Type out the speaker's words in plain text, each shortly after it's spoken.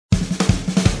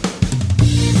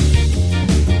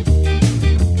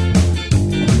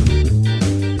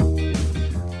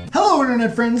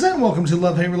internet friends, and welcome to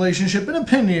Love Hate Relationship, an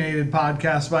opinionated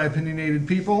podcast by opinionated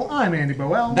people. I'm Andy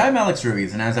Boel. And I'm Alex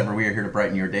Ruiz, and as ever, we are here to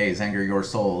brighten your days, anger your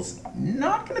souls.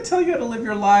 Not going to tell you how to live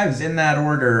your lives in that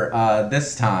order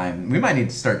this time. We might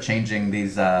need to start changing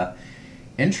these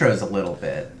intros a little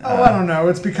bit. I don't know.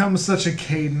 It's become such a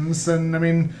cadence, and I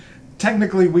mean,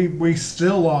 technically, we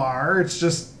still are. It's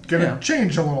just going to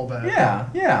change a little bit.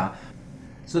 Yeah.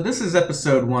 So this is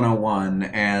episode 101,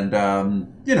 and,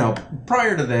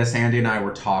 prior to this, Andy and I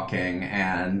were talking,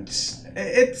 and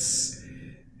it's...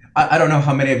 I don't know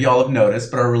how many of y'all have noticed,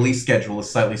 but our release schedule is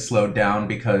slightly slowed down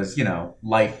because,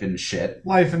 life and shit.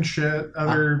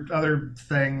 Other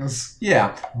things.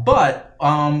 Yeah, but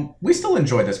we still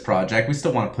enjoy this project. We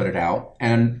still want to put it out,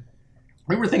 and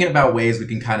we were thinking about ways we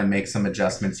can kind of make some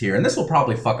adjustments here, and this will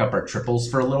probably fuck up our triples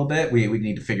for a little bit. We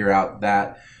need to figure out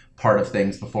that part of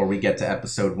things before we get to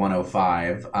episode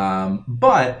 105.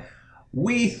 But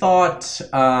we thought,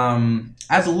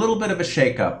 as a little bit of a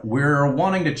shakeup, we're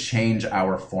wanting to change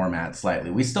our format slightly.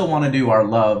 We still want to do our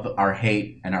love, our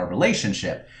hate, and our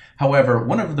relationship. However,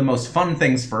 one of the most fun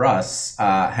things for us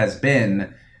has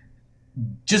been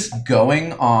just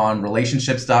going on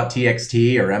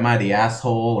relationships.txt or Am I the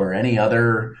Asshole or any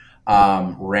other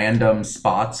random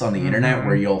spots on the internet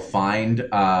where you'll find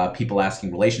people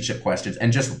asking relationship questions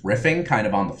and just riffing kind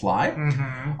of on the fly.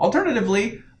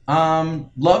 Alternatively,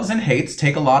 loves and hates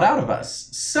take a lot out of us.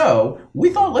 So we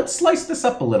thought, let's slice this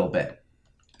up a little bit.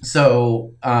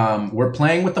 So we're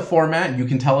playing with the format. You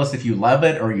can tell us if you love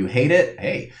it or you hate it.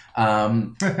 Hey. See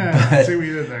what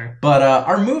you did there. But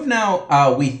our move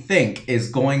now, we think,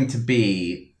 is going to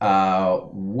be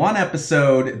one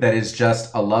episode that is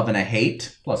just a love and a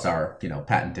hate, plus our,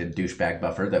 patented douchebag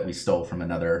buffer that we stole from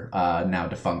another now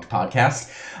defunct podcast.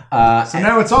 So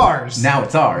now it's ours. Now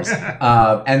it's ours.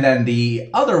 And then the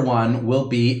other one will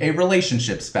be a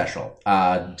relationship special.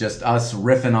 Just us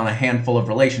riffing on a handful of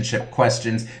relationship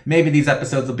questions. Maybe these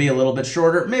episodes will be a little bit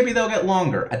shorter. Maybe they'll get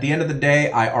longer. At the end of the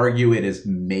day, I argue it is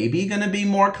maybe going to be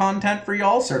more content for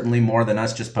y'all. Certainly more than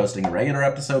us just posting a regular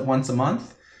episode once a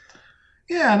month.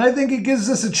 Yeah, and I think it gives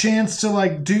us a chance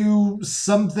to do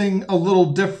something a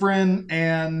little different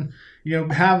and,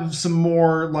 have some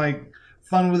more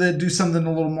fun with it, do something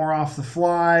a little more off the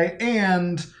fly.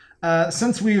 And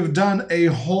since we have done a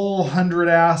whole 100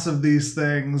 of these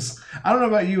things, I don't know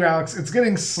about you, Alex, it's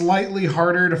getting slightly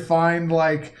harder to find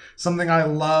something I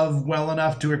love well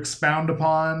enough to expound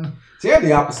upon. See, I have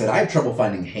the opposite. I have trouble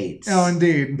finding hates. Oh,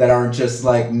 indeed. That aren't just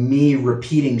me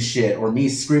repeating shit or me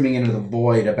screaming into the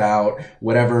void about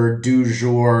whatever du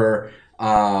jour,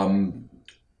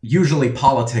 usually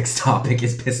politics topic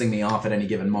is pissing me off at any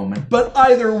given moment. But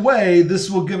either way, this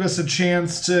will give us a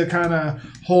chance to kind of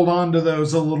hold on to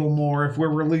those a little more if we're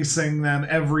releasing them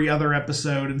every other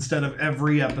episode instead of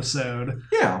every episode.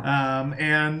 Yeah.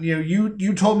 And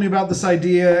you told me about this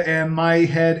idea, and my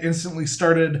head instantly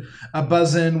started a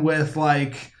buzzing with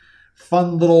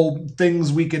fun little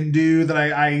things we can do that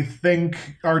I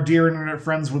think our dear internet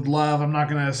friends would love. I'm not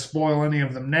going to spoil any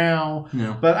of them now.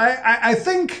 No. But I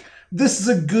think this is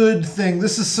a good thing.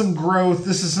 This is some growth.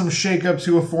 This is some shake-up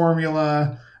to a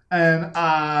formula. And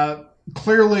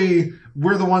clearly,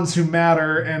 we're the ones who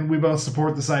matter, and we both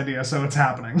support this idea, so it's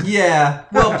happening. Yeah.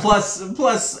 Well, plus,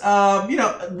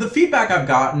 the feedback I've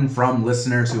gotten from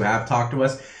listeners who have talked to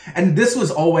us, and this was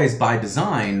always by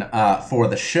design for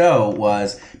the show,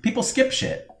 was people skip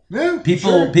shit. Yeah,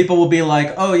 People will be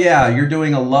like, oh yeah, you're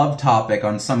doing a love topic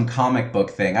on some comic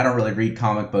book thing. I don't really read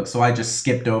comic books, so I just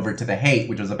skipped over to the hate,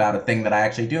 which was about a thing that I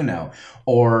actually do know.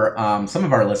 Or some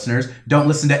of our listeners don't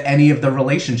listen to any of the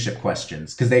relationship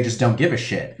questions because they just don't give a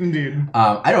shit. Indeed.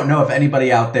 I don't know if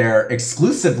anybody out there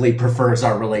exclusively prefers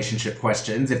our relationship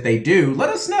questions. If they do,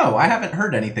 let us know. I haven't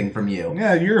heard anything from you.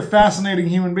 Yeah, you're a fascinating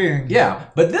human being. Yeah,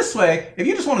 but this way, if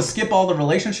you just want to skip all the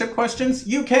relationship questions,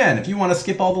 you can. If you want to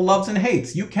skip all the loves and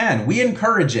hates, you can. We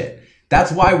encourage it.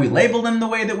 That's why we label them the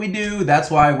way that we do. That's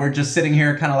why we're just sitting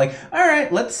here kind of all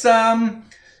right, let's,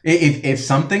 if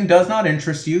something does not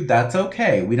interest you, that's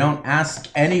okay. We don't ask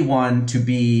anyone to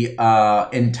be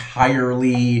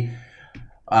entirely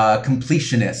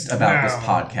completionist about this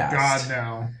podcast. God,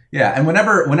 no. Yeah, and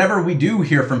whenever we do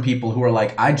hear from people who are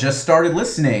like, I just started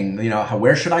listening,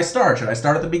 where should I start? Should I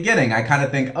start at the beginning? I kind of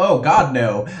think, oh, God,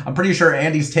 no. I'm pretty sure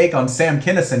Andy's take on Sam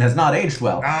Kinison has not aged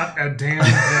well. Not a damn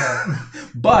bit.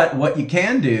 But what you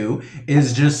can do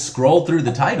is just scroll through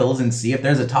the titles and see if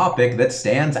there's a topic that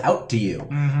stands out to you.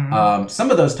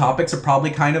 Some of those topics are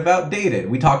probably kind of outdated.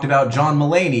 We talked about John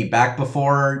Mulaney back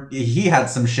before he had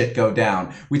some shit go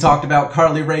down. We talked about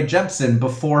Carly Rae Jepsen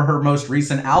before her most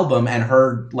recent album and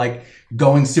her, like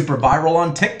going super viral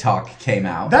on TikTok came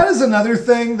out. That is another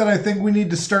thing that I think we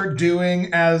need to start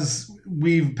doing as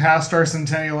we've passed our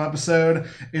centennial episode,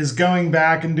 is going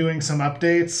back and doing some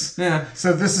updates. Yeah.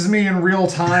 So this is me in real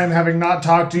time, having not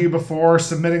talked to you before,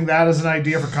 submitting that as an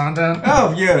idea for content.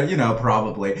 Oh, yeah,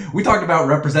 probably. We talked about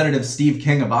Representative Steve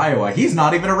King of Iowa. He's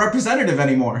not even a representative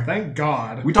anymore. Thank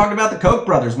God. We talked about the Koch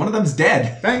brothers. One of them's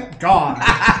dead. Thank God.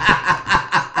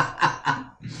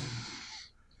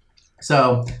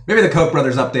 So, maybe the Koch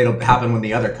brothers update will happen when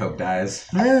the other Koch dies.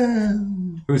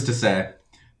 Who's to say?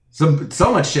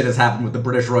 So much shit has happened with the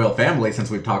British royal family since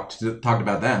we've talked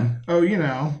about them. Oh, you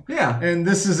know. Yeah. And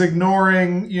this is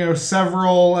ignoring,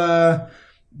 several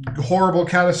horrible,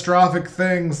 catastrophic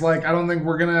things. Like, I don't think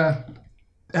we're going to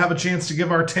have a chance to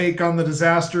give our take on the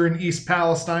disaster in East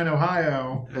Palestine,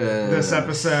 Ohio this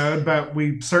episode, but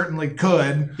we certainly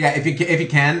could. Yeah, if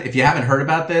you haven't heard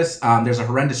about this, there's a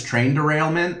horrendous train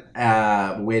derailment,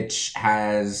 which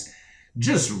has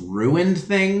just ruined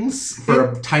things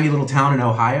for a tiny little town in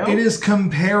Ohio. It is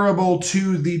comparable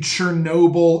to the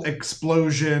Chernobyl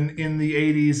explosion in the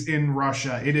 80s in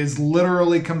Russia. It is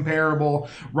literally comparable,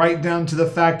 right down to the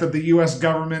fact that the U.S.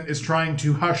 government is trying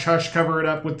to hush-hush cover it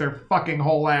up with their fucking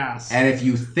whole ass. And if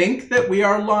you think that we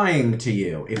are lying to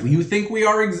you, if you think we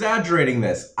are exaggerating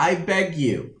this, I beg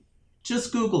you,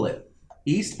 just Google it.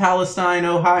 East Palestine,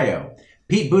 Ohio.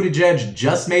 Pete Buttigieg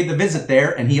just made the visit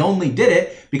there, and he only did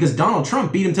it because Donald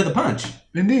Trump beat him to the punch.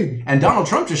 Indeed. And Donald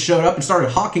Trump just showed up and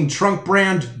started hawking Trump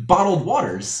brand bottled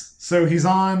waters. So he's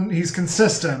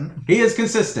consistent. He is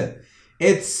consistent.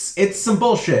 It's some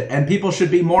bullshit, and people should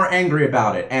be more angry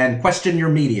about it and question your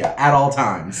media at all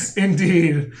times.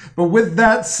 Indeed. But with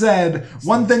that said,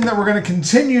 one thing that we're going to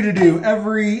continue to do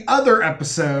every other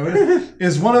episode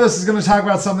is one of us is going to talk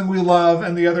about something we love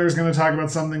and the other is going to talk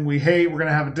about something we hate. We're going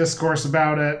to have a discourse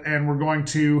about it, and we're going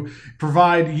to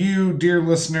provide you, dear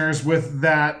listeners, with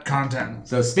that content.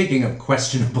 So speaking of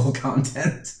questionable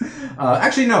content,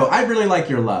 actually no, I really like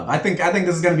your love. I think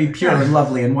this is going to be pure and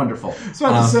lovely and wonderful. I was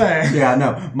about to say. Yeah,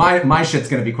 no, my shit's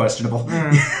going to be questionable.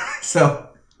 So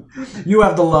you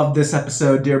have to love this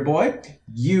episode, dear boy.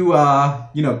 You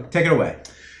take it away.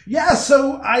 Yeah,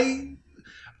 so I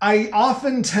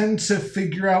often tend to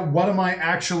figure out what am I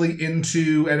actually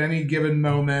into at any given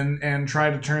moment and try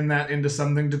to turn that into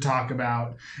something to talk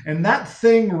about. And that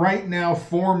thing right now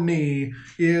for me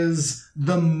is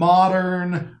the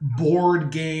modern board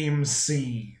game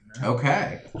scene.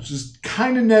 Okay. Which is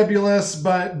kind of nebulous,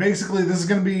 but basically this is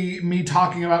going to be me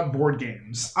talking about board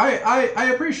games. I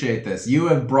appreciate this. You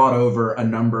have brought over a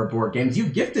number of board games. You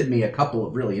gifted me a couple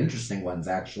of really interesting ones,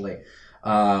 actually. We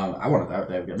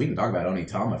can talk about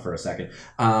Onitama for a second.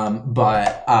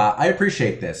 But I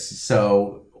appreciate this.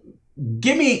 So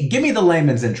give me the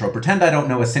layman's intro. Pretend I don't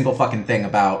know a single fucking thing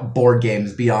about board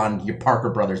games beyond your Parker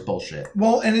Brothers bullshit.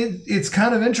 Well, and it's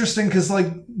kind of interesting because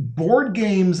board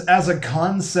games as a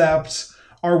concept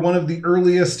are one of the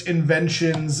earliest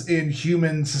inventions in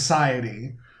human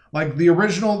society. Like the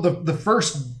original, the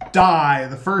first die,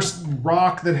 the first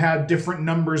rock that had different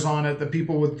numbers on it that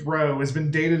people would throw has been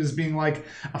dated as being like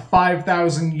a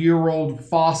 5,000-year-old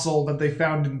fossil that they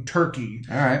found in Turkey.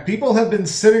 All right. People have been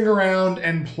sitting around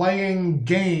and playing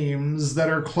games that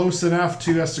are close enough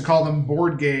to us to call them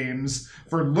board games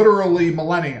for literally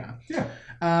millennia. Yeah.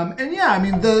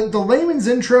 The layman's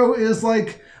intro is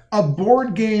like a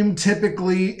board game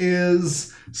typically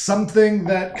is something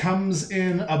that comes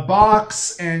in a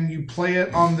box and you play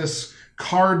it on this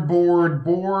cardboard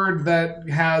board that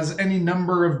has any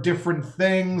number of different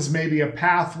things, maybe a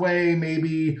pathway,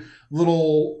 maybe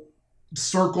little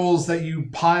circles that you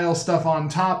pile stuff on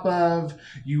top of.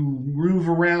 You move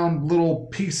around little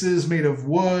pieces made of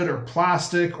wood or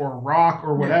plastic or rock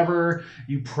or whatever.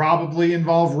 You probably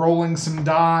involve rolling some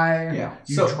die. Yeah.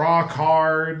 You draw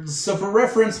cards. So for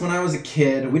reference, when I was a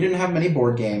kid, we didn't have many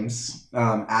board games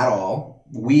at all.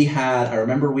 I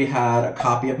remember we had a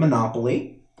copy of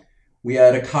Monopoly. We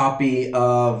had a copy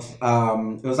of,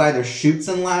 it was either Chutes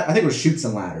and Ladders. I think it was Chutes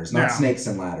and Ladders, not Snakes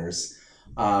and Ladders.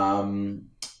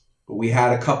 We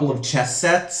had a couple of chess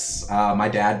sets. My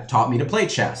dad taught me to play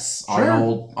chess on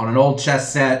an old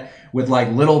chess set with like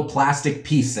little plastic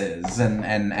pieces,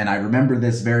 and I remember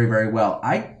this very, very well.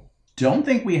 I don't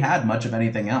think we had much of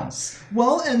anything else.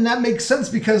 Well, and that makes sense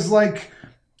because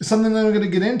something that I'm going to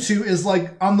get into is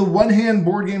on the one hand,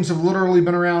 board games have literally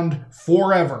been around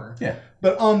forever. Yeah.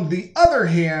 But on the other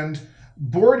hand,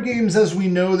 board games as we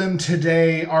know them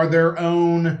today are their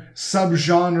own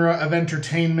subgenre of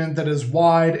entertainment that is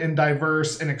wide and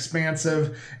diverse and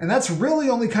expansive. And that's really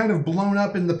only kind of blown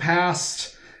up in the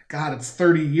past, God, it's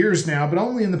 30 years now, but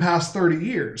only in the past 30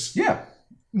 years. Yeah.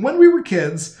 when we were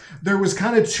kids, there was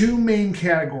kind of two main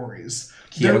categories.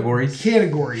 Categories.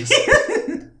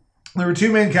 There were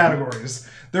two main categories.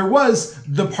 There was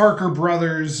the Parker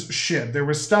Brothers shit. There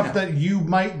was stuff that you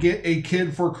might get a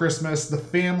kid for Christmas. The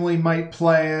family might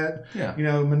play it. Yeah. You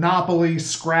know, Monopoly,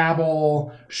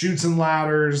 Scrabble, Chutes and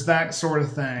Ladders, that sort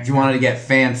of thing. If you wanted to get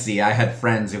fancy, I had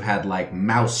friends who had like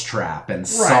Mousetrap and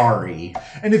Sorry.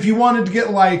 And if you wanted to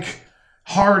get like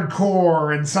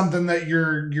hardcore and something that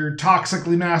your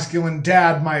toxically masculine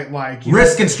dad might like.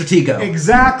 Risk and Stratego.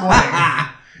 Exactly.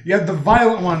 You had the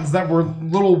violent ones that were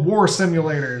little war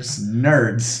simulators.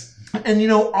 Nerds. And, you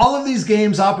know, all of these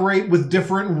games operate with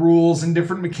different rules and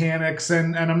different mechanics,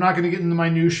 and I'm not going to get into the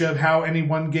minutia of how any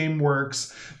one game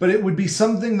works, but it would be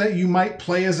something that you might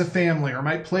play as a family, or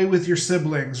might play with your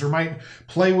siblings, or might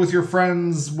play with your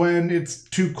friends when it's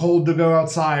too cold to go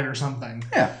outside or something.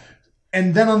 Yeah.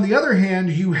 And then on the other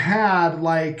hand, you had,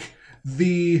 like,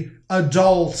 the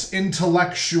adult,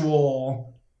 intellectual,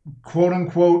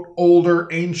 quote-unquote older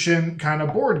ancient kind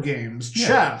of board games.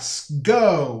 Chess,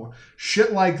 Go,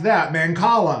 shit like that.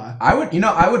 Mancala.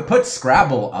 I would put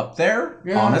Scrabble up there,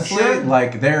 honestly. Sure.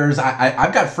 Like,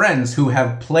 I've got friends who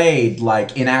have played,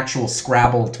 like, in actual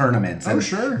Scrabble tournaments. And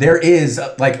sure. There is,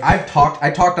 like, I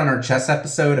talked on our chess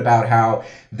episode about how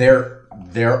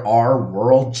there are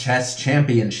world chess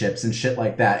championships and shit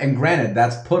like that. And granted,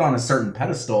 that's put on a certain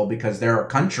pedestal because there are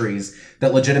countries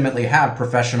that legitimately have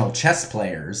professional chess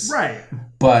players. Right.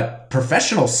 But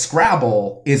professional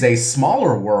Scrabble is a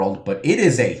smaller world, but it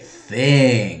is a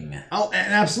thing. Oh,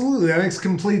 and absolutely. That makes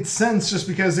complete sense just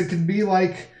because it can be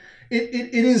like,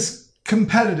 it is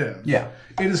competitive. Yeah.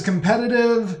 It is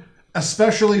competitive,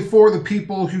 especially for the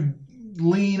people who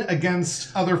lean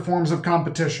against other forms of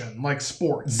competition, like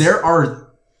sports.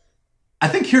 I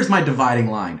think here's my dividing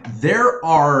line. There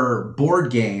are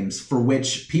board games for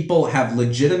which people have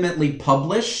legitimately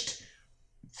published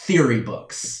theory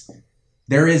books.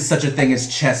 There is such a thing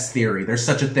as chess theory. There's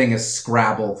such a thing as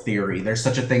Scrabble theory. There's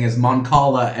such a thing as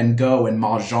Mancala and Go and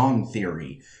Mahjong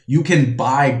theory. You can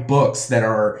buy books that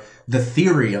are the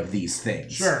theory of these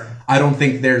things. Sure. I don't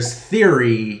think there's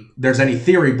any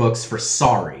theory books for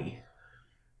Sorry.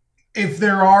 If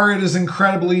there are, it is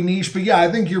incredibly niche. But yeah,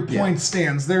 I think your point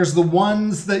stands. There's the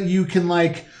ones that you can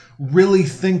like really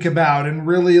think about and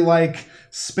really like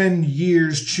spend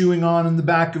years chewing on in the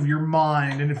back of your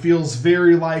mind. And it feels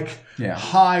very like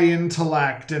high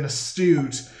intellect and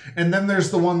astute. And then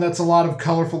there's the one that's a lot of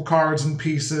colorful cards and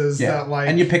pieces that like...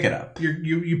 And you pick it up.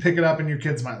 You pick it up and your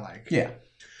kids might like. Yeah.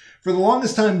 For the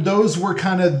longest time, those were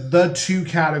kind of the two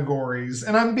categories.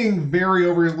 And I'm being very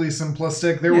overly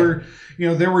simplistic.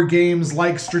 There were games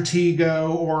like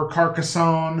Stratego or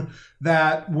Carcassonne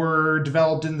that were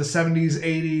developed in the 70s,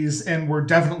 80s, and were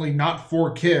definitely not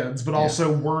for kids, but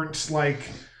also weren't like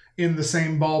in the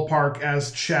same ballpark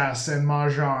as chess and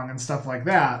mahjong and stuff like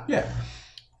that. Yeah.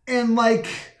 And like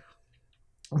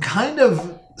kind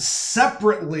of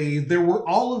separately, there were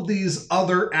all of these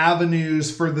other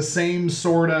avenues for the same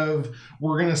sort of,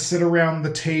 we're going to sit around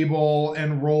the table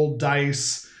and roll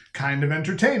dice kind of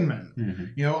entertainment. Mm-hmm.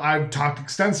 You know, I've talked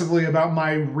extensively about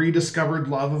my rediscovered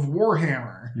love of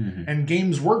Warhammer. Mm-hmm. And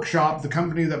Games Workshop, the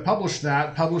company that published it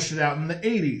out in the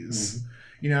 80s. Mm-hmm.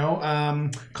 You know,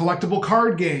 collectible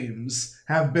card games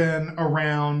have been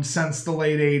around since the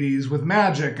late 80s with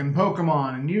Magic and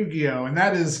Pokemon and Yu-Gi-Oh! And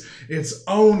that is its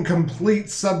own complete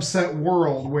subset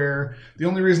world where the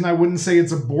only reason I wouldn't say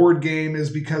it's a board game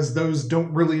is because those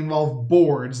don't really involve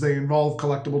boards. They involve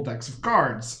collectible decks of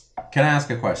cards. Can I ask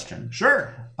a question?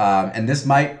 Sure. And this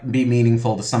might be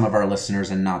meaningful to some of our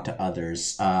listeners and not to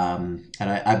others. And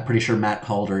I'm pretty sure Matt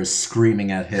Calder is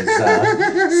screaming at his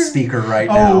speaker right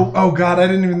now. Oh, God, I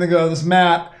didn't even think of this.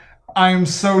 Matt, I am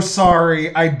so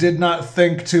sorry. I did not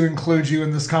think to include you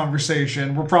in this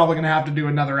conversation. We're probably going to have to do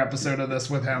another episode of this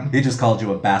with him. He just called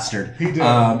you a bastard. He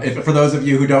did. For those of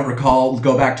you who don't recall,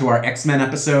 go back to our X-Men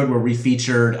episode where we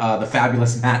featured the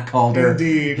fabulous Matt Calder.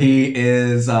 Indeed. He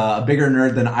is a bigger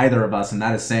nerd than either of us, and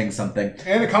that is saying something.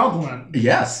 And a compliment.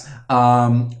 Yes.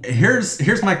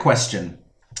 Here's my question.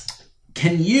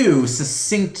 Can you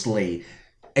succinctly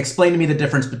explain to me the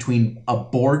difference between a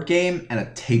board game and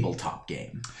a tabletop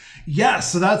game?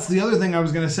 Yes, so that's the other thing I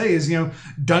was going to say is, you know,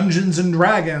 Dungeons and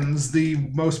Dragons, the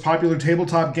most popular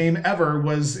tabletop game ever,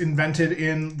 was invented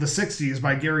in the 60s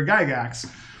by Gary Gygax.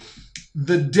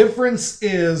 The difference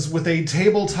is with a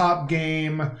tabletop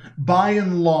game, by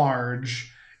and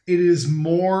large, it is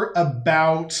more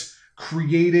about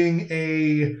creating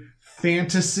a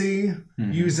fantasy,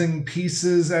 using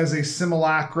pieces as a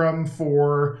simulacrum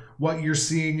for what you're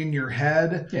seeing in your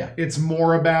head. Yeah. It's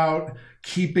more about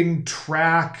keeping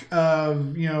track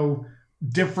of, you know,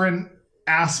 different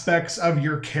aspects of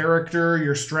your character,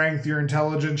 your strength, your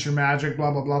intelligence, your magic,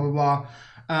 blah, blah, blah, blah, blah.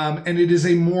 And it is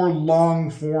a more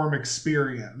long-form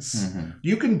experience.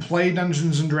 You can play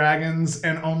Dungeons and Dragons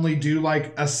and only do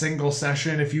like a single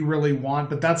session if you really want,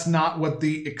 but that's not what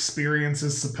the experience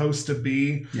is supposed to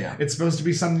be. Yeah. It's supposed to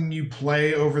be something you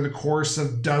play over the course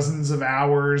of dozens of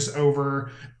hours,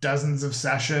 over dozens of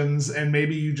sessions, and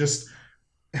maybe you just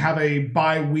have a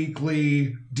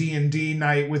bi-weekly D&D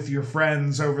night with your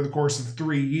friends over the course of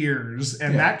 3 years,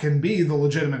 and that can be the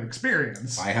legitimate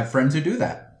experience. I have friends who do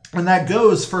that. And that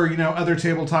goes for, other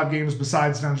tabletop games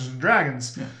besides Dungeons and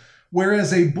Dragons. Yeah.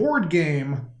 Whereas a board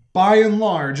game, by and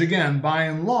large,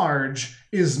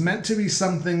 is meant to be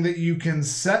something that you can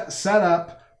set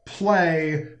up,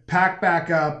 play, pack back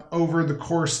up over the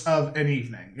course of an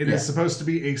evening. It is supposed to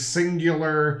be a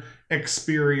singular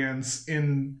experience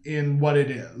in what it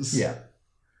is. Yeah.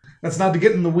 That's not to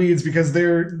get in the weeds, because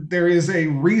there is a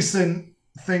recent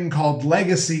thing called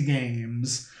legacy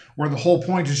games, where the whole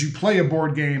point is you play a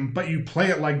board game, but you play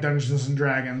it like Dungeons and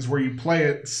Dragons, where you play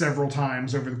it several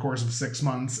times over the course of 6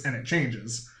 months and it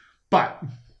changes. But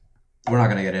we're not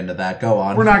going to get into that. Go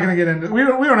on. We're not going to get into we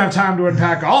don't have time to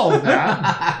unpack all of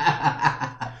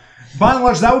that. By and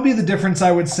large, that would be the difference,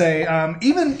 I would say.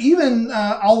 Even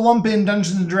I'll lump in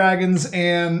Dungeons and Dragons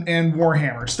and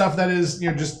Warhammer, stuff that is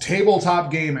just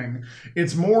tabletop gaming.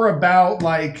 It's more about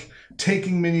like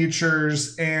taking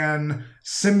miniatures and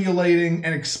simulating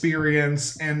an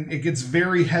experience, and it gets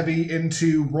very heavy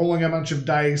into rolling a bunch of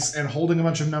dice and holding a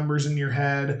bunch of numbers in your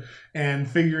head and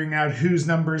figuring out whose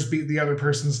numbers beat the other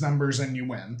person's numbers and you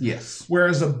win. Yes.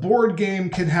 Whereas a board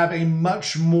game can have a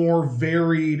much more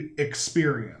varied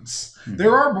experience.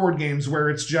 There are board games where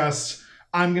it's just,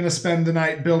 I'm going to spend the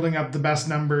night building up the best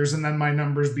numbers and then my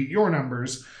numbers beat your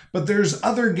numbers. But there's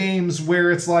other games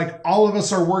where it's like all of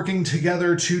us are working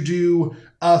together to do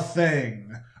a thing.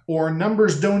 Or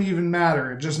numbers don't even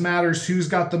matter. It just matters who's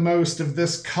got the most of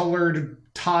this colored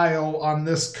tile on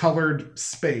this colored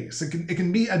space. It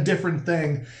can be a different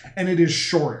thing, and it is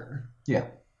shorter. Yeah.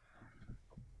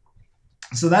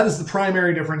 So that is the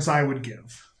primary difference I would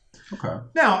give. Okay.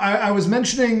 Now, I was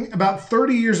mentioning about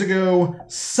 30 years ago,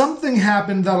 something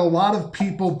happened that a lot of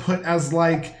people put as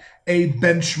like a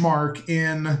benchmark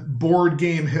in board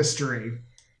game history.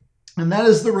 And that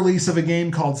is the release of a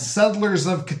game called Settlers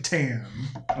of Catan.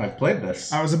 I've played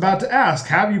this. I was about to ask,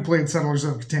 have you played Settlers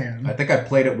of Catan? I think I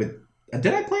played it with...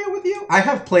 Did I play it with you? I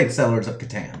have played Settlers of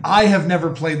Catan. I have never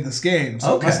played this game,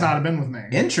 so it must not have been with me.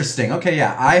 Interesting. Okay,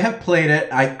 yeah. I have played it.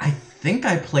 I think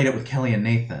I played it with Kelly and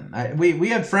Nathan. We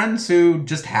had friends who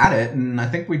just had it, and I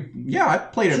think I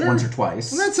played it once or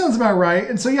twice. Well, that sounds about right.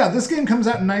 And so, yeah, this game comes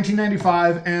out in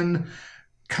 1995 and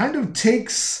kind of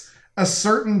takes a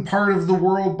certain part of the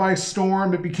world by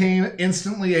storm. It became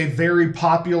instantly a very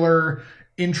popular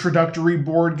introductory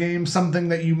board game, something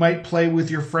that you might play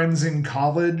with your friends in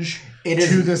college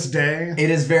to this day. It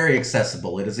is very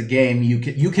accessible. It is a game you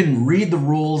can read the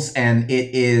rules, and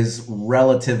it is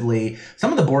relatively...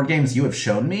 Some of the board games you have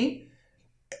shown me,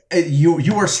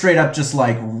 you are straight up just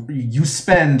like, you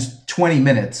spend 20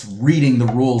 minutes reading the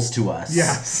rules to us.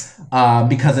 Yes.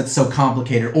 Because it's so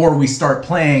complicated. Or we start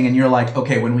playing and you're like,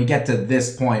 okay, when we get to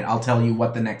this point, I'll tell you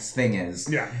what the next thing is.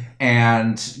 Yeah.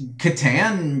 And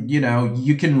Catan,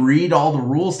 you can read all the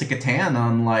rules to Catan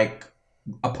on like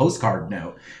a postcard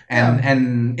note.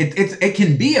 And it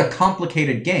can be a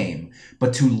complicated game,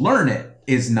 but to learn it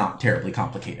is not terribly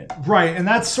complicated. Right, and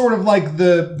that's sort of like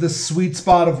the sweet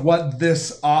spot of what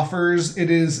this offers. It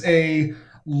is a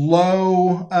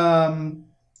low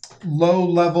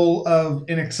level of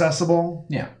inaccessible.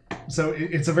 Yeah. So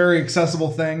it's a very accessible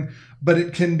thing, but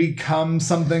it can become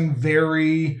something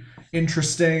very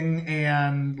interesting,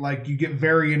 and like you get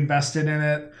very invested in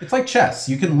it. It's like chess.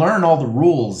 You can learn all the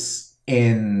rules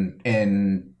in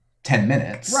 10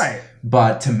 minutes. Right.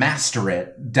 But to master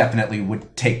it definitely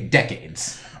would take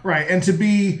decades. Right. And to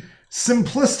be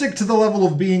simplistic to the level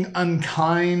of being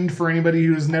unkind for anybody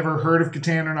who has never heard of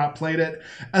Catan or not played it,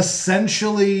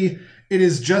 essentially it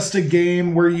is just a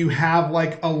game where you have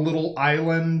like a little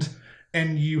island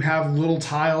and you have little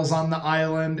tiles on the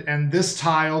island, and this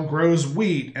tile grows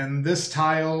wheat and this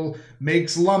tile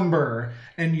makes lumber,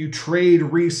 and you trade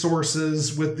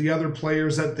resources with the other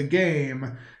players at the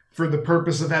game for the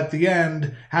purpose of, at the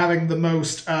end, having the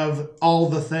most of all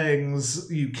the things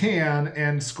you can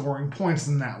and scoring points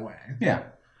in that way. Yeah.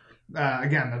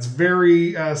 Again, that's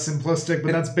very simplistic,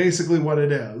 but that's basically what it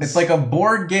is. It's like a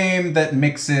board game that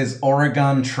mixes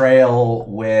Oregon Trail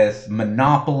with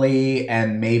Monopoly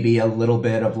and maybe a little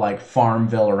bit of like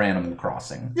Farmville or Animal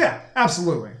Crossing. Yeah,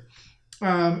 absolutely.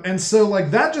 And so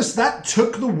like that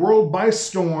took the world by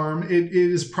storm. It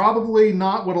is probably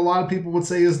not what a lot of people would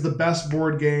say is the best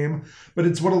board game, but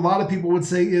it's what a lot of people would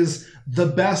say is the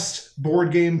best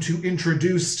board game to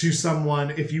introduce to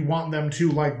someone if you want them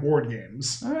to like board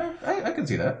games. I can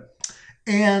see that.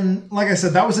 And like I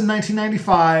said, that was in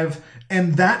 1995,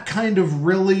 and that kind of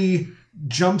really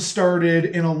jump-started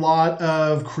in a lot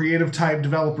of creative type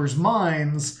developers'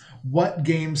 minds what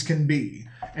games can be.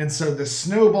 And so the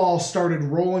snowball started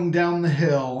rolling down the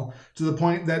hill to the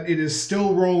point that it is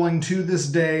still rolling to this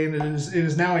day, and it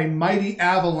is now a mighty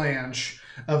avalanche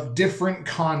of different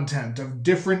content, of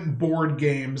different board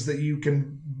games that you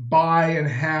can buy and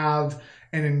have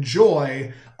and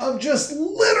enjoy, of just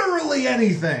literally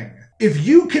anything. If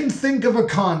you can think of a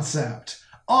concept,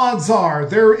 odds are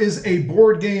there is a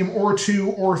board game or two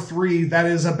or three that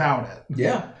is about it.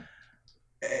 Yeah.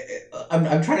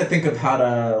 I'm trying to think of how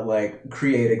to like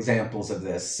create examples of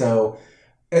this. So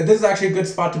this is actually a good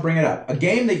spot to bring it up. A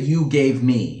game that you gave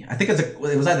me, I think it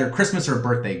was either a Christmas or a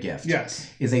birthday gift. Yes.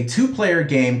 Is a 2-player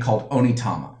game called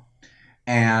Onitama.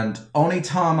 And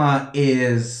Onitama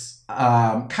is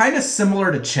kind of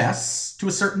similar to chess to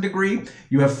a certain degree.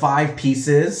 You have 5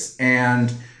 pieces,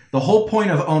 and the whole point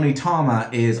of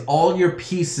Onitama is all your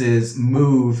pieces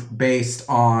move based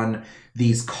on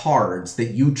these cards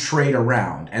that you trade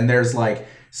around. And there's like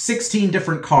 16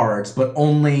 different cards, but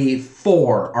only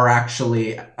 4 are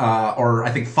actually, or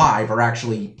I think 5 are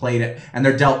actually played, and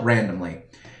they're dealt randomly.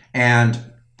 And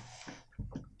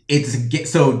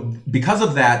so because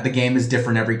of that, the game is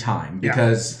different every time,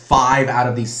 because 5 out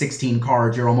of these 16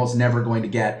 cards, you're almost never going to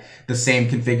get the same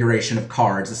configuration of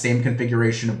cards, the same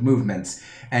configuration of movements.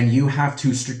 And you have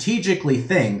to strategically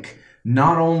think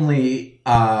not only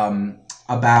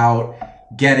about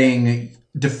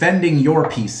defending your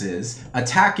pieces,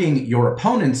 attacking your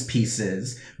opponent's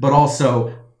pieces, but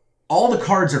also all the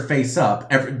cards are face up.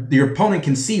 Your opponent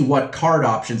can see what card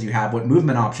options you have, what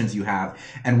movement options you have.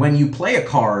 And when you play a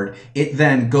card, it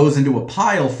then goes into a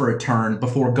pile for a turn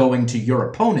before going to your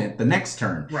opponent the next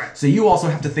turn. Right. So you also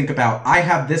have to think about, I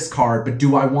have this card, but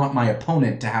do I want my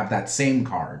opponent to have that same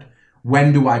card?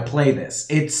 When do I play this?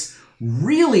 It's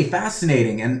really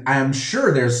fascinating, and I'm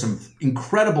sure there's some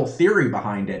incredible theory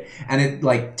behind it, and it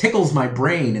like tickles my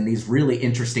brain in these really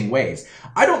interesting ways.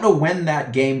 I don't know when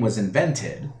that game was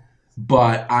invented,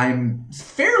 but I'm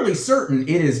fairly certain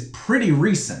it is pretty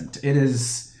recent. It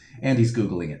is. Andy's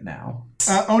Googling it now.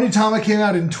 Onitama came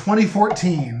out in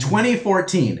 2014.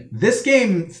 2014. This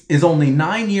game is only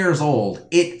 9 years old.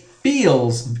 It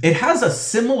has a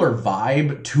similar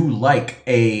vibe to like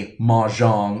a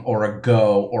Mahjong or a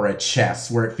Go or a chess,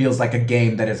 where it feels like a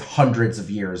game that is hundreds of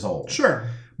years old. Sure.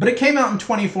 But it came out in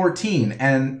 2014,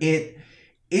 and it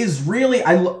is really,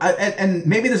 and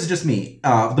maybe this is just me,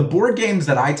 the board games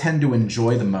that I tend to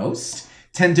enjoy the most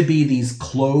tend to be these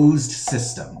closed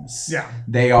systems. Yeah.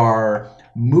 They are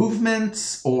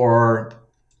movements or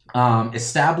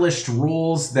established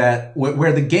rules that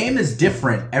where the game is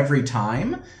different every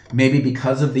time, maybe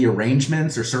because of the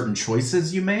arrangements or certain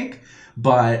choices you make.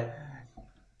 But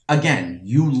again,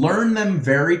 you learn them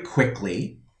very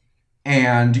quickly,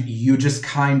 and you just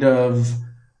kind of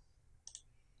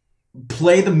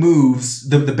play the moves,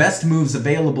 the best moves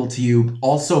available to you,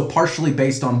 also partially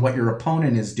based on what your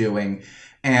opponent is doing.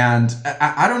 And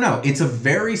I don't know, it's a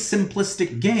very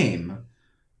simplistic game,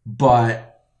 but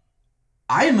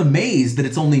I am amazed that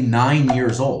it's only 9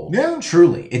 years old. Yeah.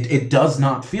 Truly. It does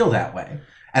not feel that way.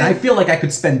 And I feel like I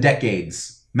could spend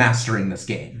decades mastering this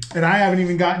game. And I haven't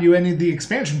even gotten you any of the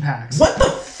expansion packs. What the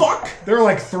fuck? There are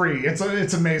like 3. It's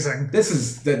amazing.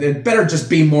 It better just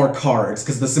be more cards,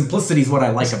 because the simplicity is what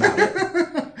I like about it.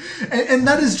 and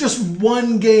that is just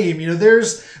one game. You know,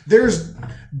 there's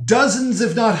dozens,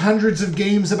 if not hundreds, of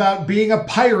games about being a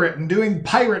pirate and doing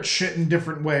pirate shit in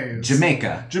different ways.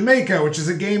 Jamaica, which is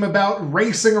a game about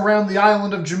racing around the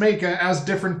island of Jamaica as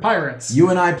different pirates. You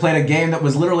and I played a game that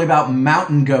was literally about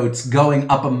mountain goats going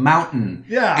up a mountain.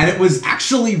 Yeah. And it was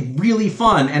actually really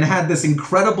fun and had this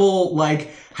incredible,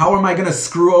 like, how am I going to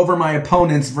screw over my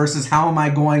opponents versus how am I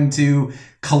going to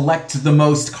collect the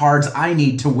most cards I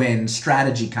need to win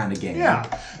strategy kind of game.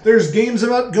 Yeah. There's games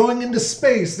about going into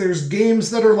space. There's games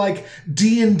that are like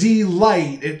D&D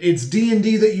light. It's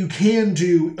D&D that you can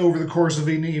do over the course of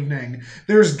an evening.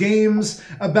 There's games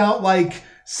about like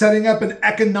setting up an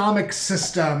economic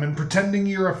system and pretending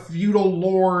you're a feudal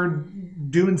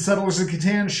lord doing Settlers of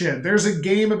Catan shit. There's a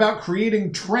game about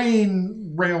creating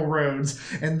train railroads,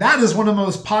 and that is one of the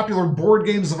most popular board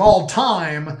games of all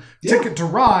time, yeah. Ticket to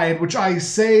Ride, which I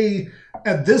say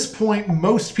at this point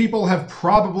most people have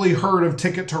probably heard of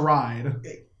Ticket to Ride.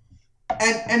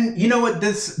 And you know what,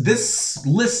 this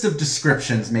list of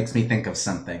descriptions makes me think of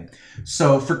something.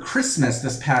 So for Christmas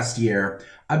this past year,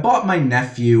 I bought my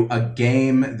nephew a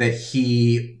game that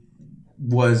he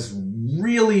was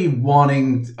really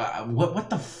wanting. What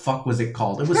the fuck was it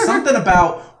called? It was something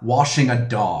about washing a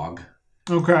dog.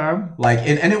 Okay.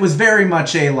 And it was very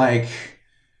much a like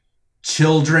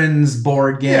children's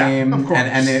board game. Yeah, of course.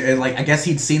 And it, like, I guess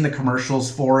he'd seen the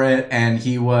commercials for it, and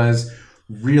he was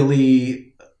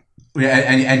really.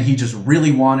 And he just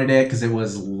really wanted it because it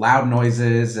was loud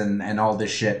noises and all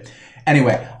this shit.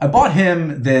 Anyway, I bought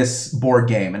him this board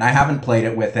game, and I haven't played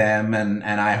it with him, and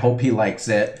I hope he likes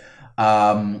it.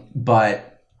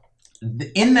 But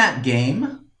in that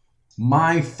game,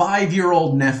 my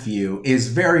 5-year-old nephew is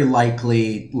very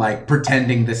likely like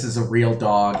pretending this is a real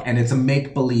dog, and it's a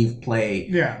make-believe play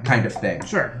kind of thing.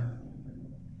 Sure.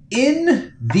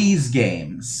 In these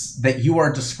games that you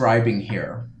are describing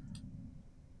here,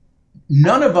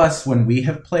 none of us, when we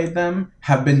have played them,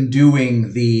 have been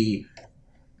doing the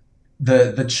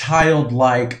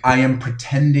childlike, I am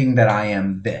pretending that I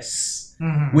am this.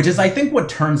 Mm-hmm. Which is, I think, what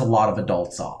turns a lot of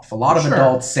adults off. A lot of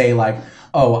adults say, like,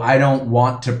 oh, I don't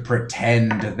want to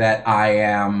pretend that I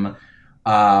am,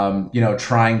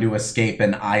 trying to escape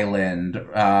an island,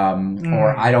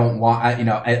 or I don't want,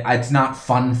 it's not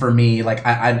fun for me. Like,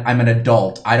 I'm an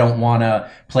adult. I don't want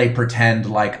to play pretend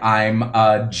like I'm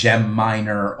a gem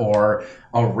miner or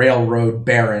a railroad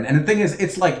baron. And the thing is,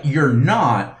 it's like, you're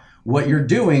not. What you're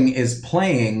doing is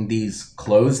playing these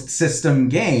closed system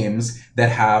games that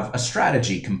have a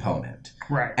strategy component.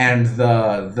 Right. And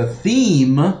the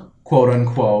theme, quote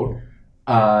unquote,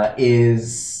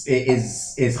 is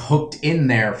hooked in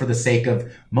there for the sake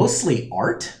of mostly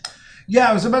art. Yeah,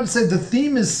 I was about to say the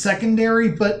theme is secondary,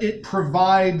 but it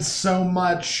provides so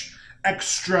much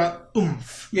extra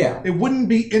oomph. Yeah. It wouldn't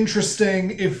be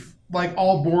interesting if like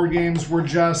all board games were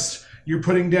just you're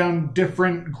putting down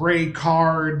different gray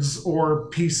cards or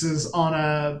pieces on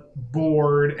a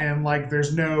board and like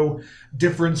there's no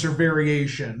difference or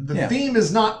variation. The theme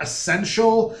is not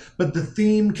essential, but the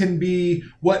theme can be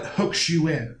what hooks you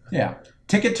in. Yeah.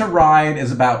 Ticket to Ride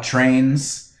is about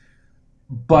trains.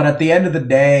 But at the end of the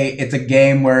day, it's a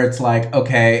game where it's like,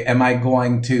 okay, am I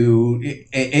going to...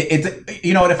 It's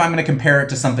you know what, if I'm going to compare it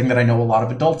to something that I know a lot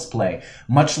of adults play,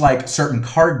 much like certain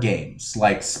card games,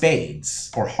 like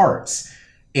Spades or Hearts,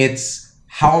 it's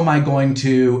how am I going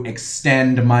to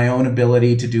extend my own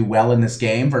ability to do well in this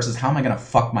game versus how am I going to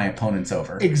fuck my opponents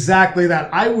over? Exactly that.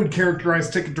 I would characterize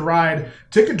Ticket to Ride.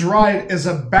 Ticket to Ride is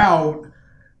about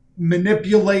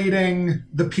manipulating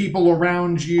the people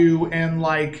around you and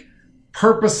like...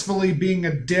 purposefully being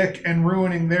a dick and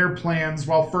ruining their plans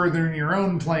while furthering your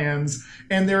own plans,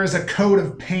 and there is a coat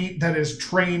of paint that is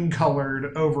train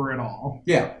colored over it all.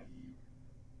 Yeah.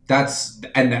 That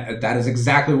is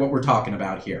exactly what we're talking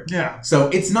about here. Yeah. So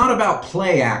it's not about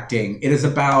play acting, it is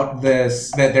about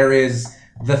this, that there is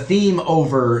the theme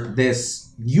over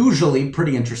this usually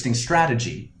pretty interesting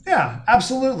strategy. Yeah,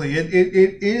 absolutely.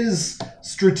 It is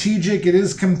strategic, it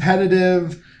is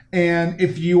competitive. And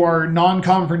if you are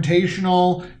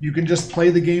non-confrontational, you can just play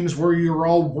the games where you're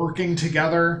all working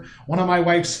together. One of my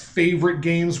wife's favorite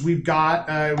games we've got,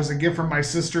 it was a gift from my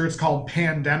sister. It's called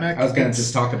Pandemic. I was going to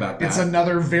just talk about that. It's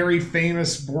another very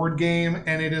famous board game,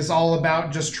 and it is all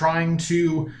about just trying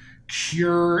to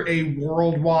cure a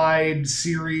worldwide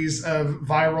series of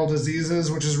viral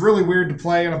diseases, which is really weird to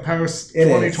play in a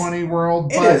post-2020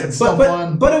 world, but it's still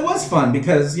fun. But it was fun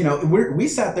because, we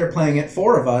sat there playing it,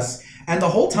 4 of us, and the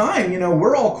whole time,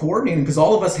 we're all coordinating because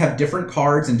all of us have different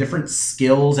cards and different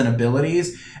skills and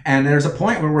abilities. And there's a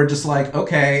point where we're just like,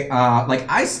 okay, like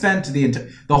I spent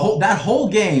that whole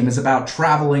game is about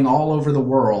traveling all over the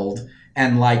world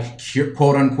and like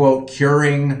quote unquote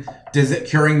curing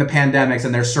the pandemics.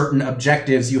 And there's certain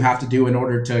objectives you have to do in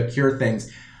order to cure things.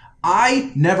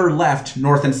 I never left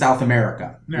North and South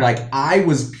America. No. Like I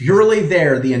was purely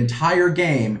there the entire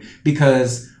game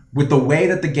because with the way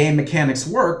that the game mechanics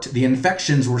worked, the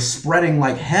infections were spreading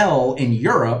like hell in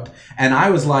Europe. And I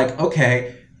was like,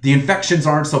 okay, the infections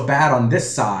aren't so bad on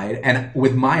this side. And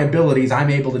with my abilities, I'm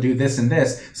able to do this and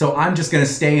this. So I'm just going to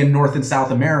stay in North and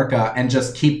South America and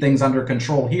just keep things under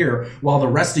control here while the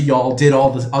rest of y'all did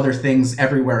all the other things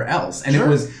everywhere else. And It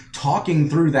was talking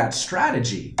through that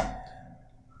strategy.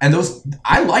 And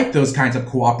I like those kinds of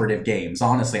cooperative games,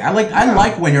 honestly. I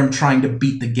like when you're trying to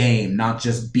beat the game, not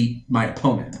just beat my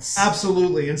opponents.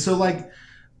 Absolutely. And so, like,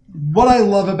 what I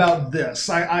love about this,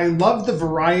 I love the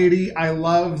variety. I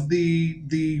love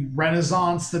the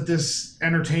renaissance that this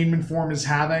entertainment form is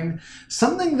having.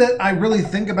 Something that I really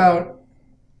think about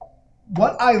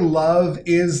what I love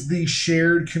is the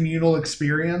shared communal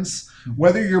experience.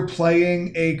 Whether you're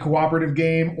playing a cooperative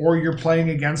game or you're playing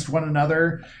against one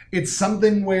another, it's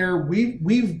something where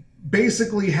we've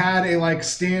basically had a like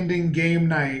standing game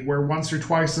night where once or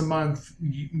twice a month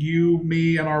you,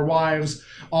 me, and our wives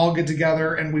all get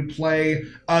together and we play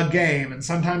a game. And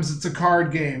sometimes it's a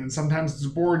card game and sometimes it's a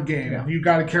board game. Yeah. You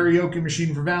got a karaoke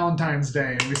machine for Valentine's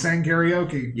Day and we sang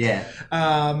karaoke. Yeah.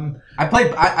 I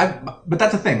played, but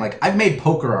that's the thing. Like, I've made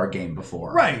poker our game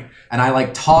before. Right. And I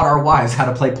like taught our wives how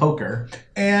to play poker.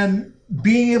 And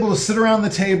being able to sit around the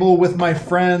table with my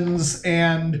friends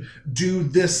and do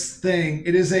this thing,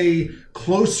 it is a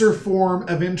closer form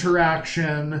of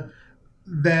interaction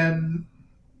than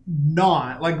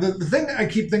not. Like the thing I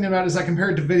keep thinking about is I compare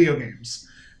it to video games.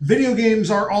 Video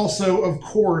games are also, of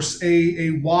course,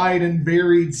 a wide and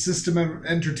varied system of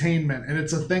entertainment, and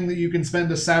it's a thing that you can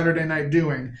spend a Saturday night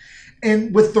doing.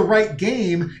 And with the right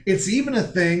game, it's even a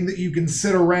thing that you can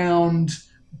sit around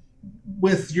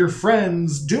with your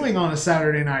friends doing on a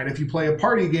Saturday night if you play a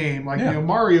party game like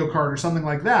Mario Kart or something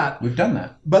like that. We've done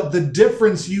that. But the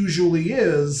difference usually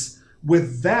is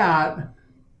with that,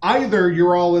 either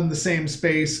you're all in the same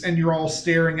space and you're all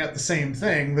staring at the same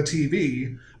thing, the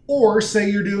TV, or say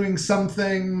you're doing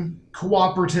something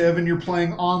cooperative and you're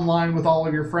playing online with all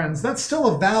of your friends. That's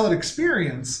still a valid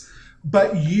experience,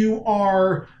 but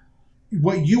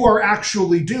what you are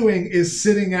actually doing is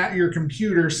sitting at your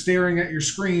computer, staring at your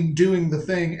screen, doing the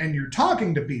thing, and you're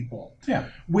talking to people. Yeah.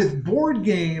 With board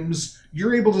games,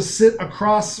 you're able to sit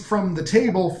across from the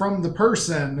table from the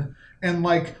person and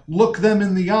like look them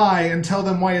in the eye and tell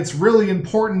them why it's really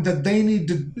important that they need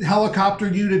to helicopter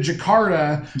you to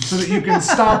Jakarta so that you can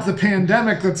stop the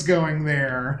pandemic that's going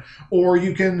there. Or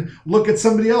you can look at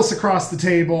somebody else across the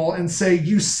table and say,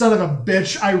 you son of a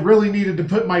bitch, I really needed to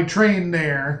put my train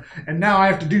there and now I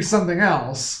have to do something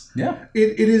else. Yeah.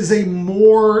 It is a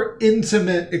more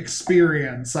intimate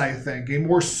experience, I think, a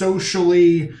more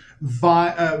socially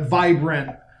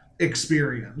vibrant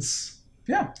experience.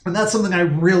 Yeah. And that's something I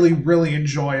really, really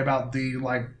enjoy about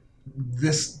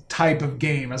this type of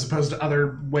game as opposed to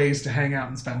other ways to hang out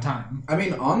and spend time. I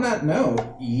mean, on that note,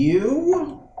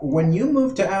 when you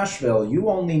moved to Asheville, you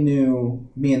only knew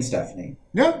me and Stephanie.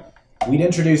 Yep. We'd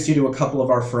introduced you to a couple of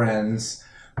our friends.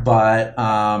 But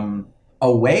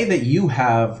a way that you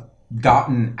have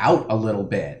gotten out a little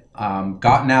bit,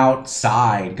 gotten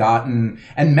outside,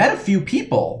 and met a few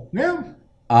people. Yeah.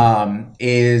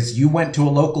 Is you went to a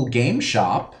local game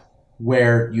shop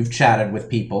where you've chatted with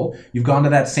people. You've gone to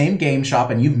that same game shop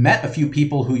and you've met a few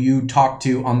people who you talked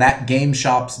to on that game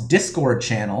shop's Discord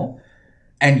channel,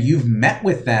 and you've met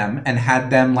with them and had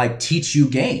them like teach you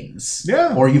games.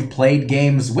 Yeah. Or you've played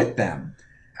games with them.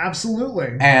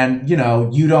 Absolutely. And you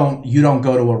don't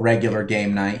go to a regular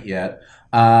game night yet.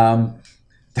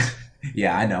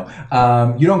 Yeah, I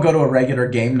know. You don't go to a regular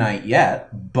game night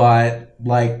yet, but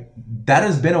like that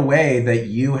has been a way that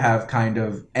you have kind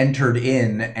of entered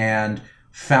in and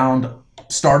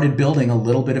started building a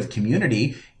little bit of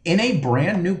community in a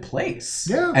brand new place.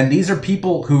 Yeah. And these are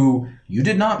people who you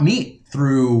did not meet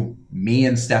through me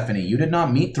and Stephanie. You did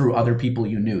not meet through other people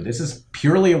you knew. This is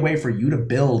purely a way for you to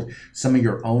build some of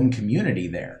your own community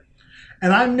there.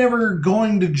 And I'm never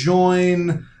going to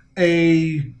join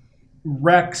a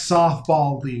rec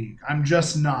softball league. I'm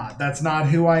just not. That's not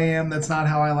who I am. That's not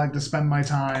how I like to spend my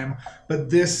time.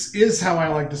 But this is how I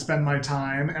like to spend my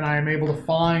time, and I am able to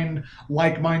find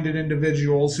like-minded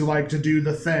individuals who like to do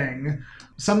the thing.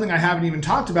 Something I haven't even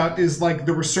talked about is like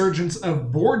the resurgence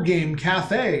of board game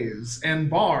cafes and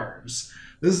bars.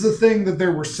 This is a thing that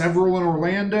there were several in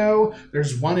Orlando.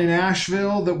 There's one in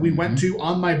Asheville that we went to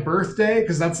on my birthday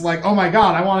because that's like, oh my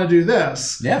God, I want to do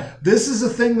this. Yeah. This is a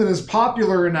thing that is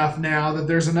popular enough now that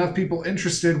there's enough people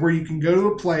interested where you can go to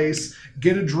a place,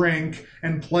 get a drink,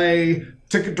 and play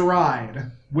Ticket to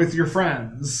Ride with your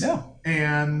friends. Yeah.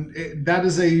 And that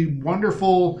is a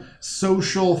wonderful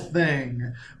social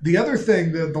thing. The other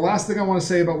thing, the last thing I want to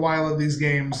say about why I love these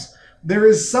games, there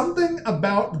is something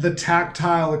about the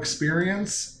tactile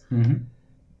experience. Mm-hmm.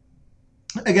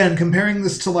 Again, comparing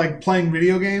this to like playing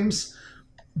video games,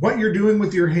 what you're doing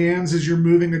with your hands is you're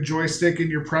moving a joystick and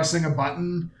you're pressing a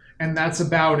button, and that's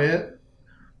about it.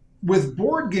 With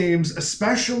board games,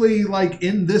 especially like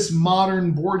in this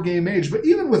modern board game age, but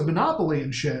even with Monopoly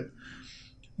and shit,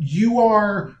 you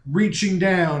are reaching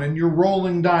down and you're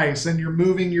rolling dice and you're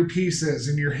moving your pieces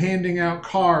and you're handing out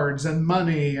cards and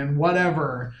money and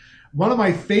whatever. One of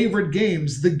my favorite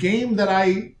games, the game that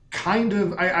I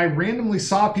randomly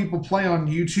saw people play on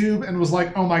YouTube and was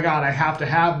like, oh my God, I have to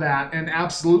have that. And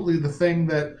absolutely the thing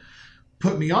that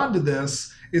put me onto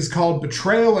this is called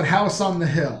Betrayal at House on the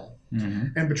Hill.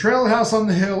 And Betrayal House on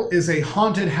the Hill is a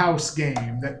haunted house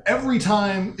game that every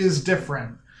time is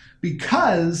different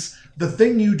because the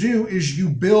thing you do is you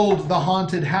build the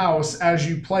haunted house as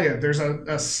you play it. There's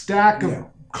a stack of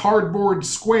cardboard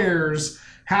squares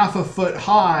half a foot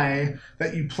high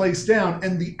that you place down,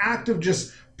 and the act of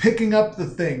just picking up the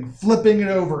thing, flipping it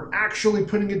over, actually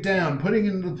putting it down, putting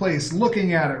it into place,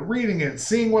 looking at it, reading it,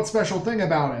 seeing what special thing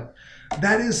about it,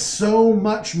 that is so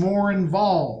much more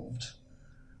involved.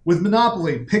 With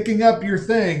Monopoly, picking up your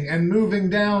thing and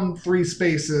moving down 3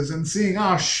 spaces and seeing,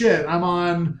 oh shit,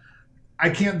 I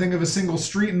can't think of a single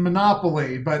street in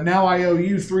Monopoly, but now I owe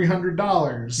you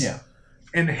 $300. Yeah.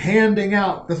 And handing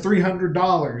out the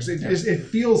 $300. It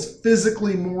feels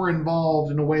physically more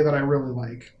involved in a way that I really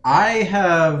like. I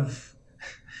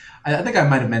think I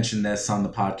might have mentioned this on the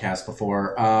podcast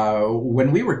before.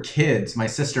 When we were kids, my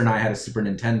sister and I had a Super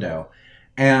Nintendo.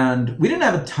 And we didn't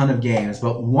have a ton of games,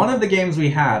 but one of the games we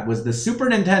had was the Super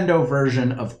Nintendo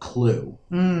version of Clue.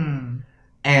 And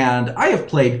I have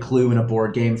played Clue in a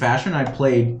board game fashion. I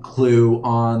played Clue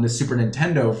on the Super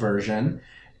Nintendo version.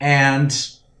 And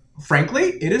frankly,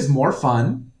 it is more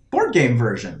fun board game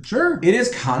version. Sure. It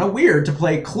is kind of weird to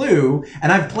play Clue,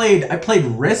 and I played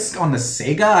Risk on the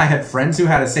Sega. I had friends who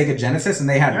had a Sega Genesis, and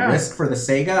they had Risk for the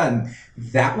Sega, and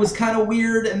that was kind of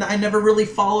weird, and I never really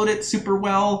followed it super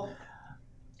well.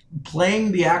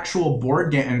 Playing the actual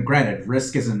board game, and granted,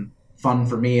 Risk isn't fun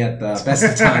for me at the best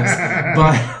of times,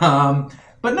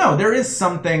 but no, there is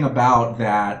something about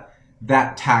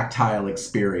that tactile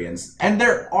experience. And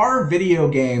there are video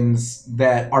games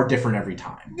that are different every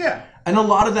time. Yeah. And a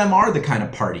lot of them are the kind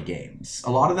of party games.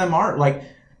 A lot of them are, like,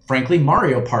 frankly,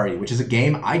 Mario Party, which is a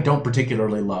game I don't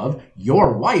particularly love.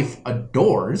 Your wife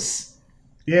adores.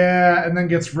 Yeah, and then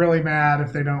gets really mad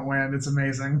if they don't win. It's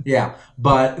amazing. Yeah,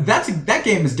 but that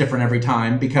game is different every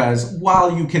time because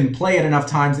while you can play it enough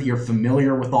times that you're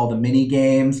familiar with all the mini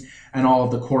games and all of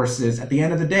the courses, at the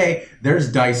end of the day,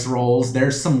 there's dice rolls,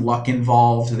 there's some luck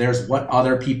involved, there's what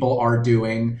other people are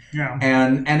doing,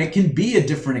 and it can be a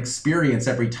different experience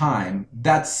every time.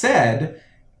 That said,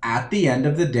 at the end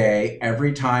of the day,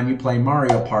 every time you play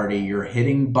Mario Party, you're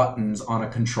hitting buttons on a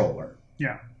controller.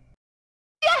 Yeah.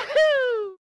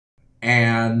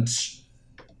 And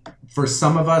for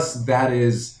some of us, that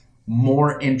is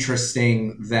more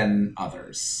interesting than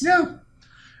others. Yeah.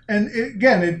 And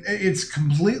it's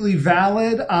completely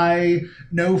valid. I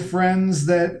know friends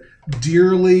that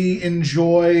dearly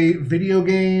enjoy video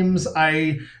games.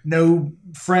 I know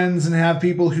friends and have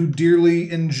people who dearly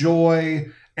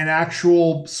enjoy an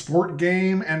actual sport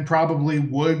game and probably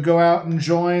would go out and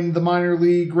join the minor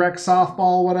league rec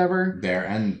softball, whatever. There,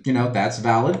 and that's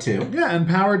valid too. Yeah, and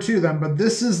power to them. But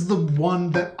this is the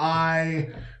one that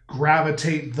I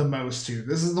gravitate the most to.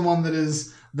 This is the one that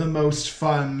is the most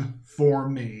fun for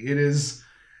me. It is,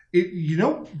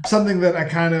 something that I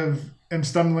kind of am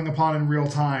stumbling upon in real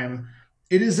time.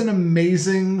 It is an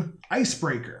amazing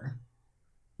icebreaker.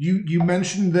 You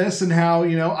mentioned this and how,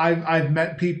 I've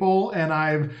met people and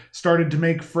I've started to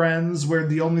make friends where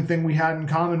the only thing we had in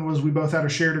common was we both had a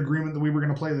shared agreement that we were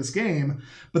going to play this game.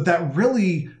 But that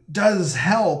really does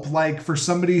help, like for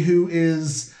somebody who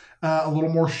is a little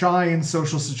more shy in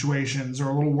social situations or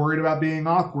a little worried about being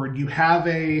awkward. You have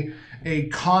a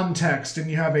context and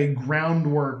you have a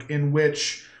groundwork in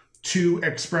which to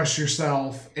express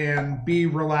yourself and be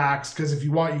relaxed, because if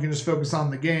you want, you can just focus on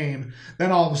the game.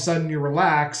 Then all of a sudden you're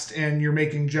relaxed and you're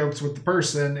making jokes with the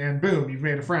person and boom, you've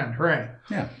made a friend. Hooray.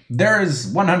 Yeah. There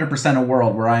is 100% a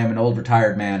world where I am an old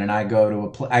retired man and I go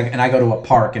to a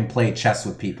park and play chess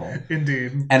with people.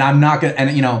 Indeed. And I'm not going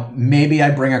to, maybe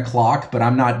I bring a clock, but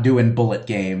I'm not doing bullet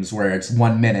games where it's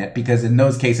 1 minute, because in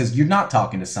those cases you're not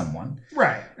talking to someone.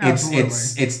 Right. Absolutely.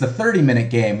 It's the 30-minute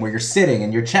game where you're sitting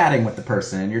and you're chatting with the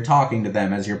person and you're talking to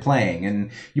them as you're playing, and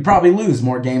you probably lose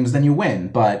more games than you win,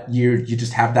 but you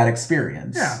just have that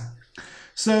experience. Yeah.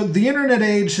 So the internet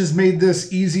age has made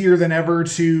this easier than ever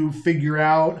to figure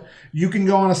out. You can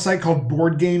go on a site called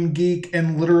Board Game Geek,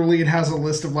 and literally it has a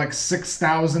list of like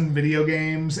 6,000 video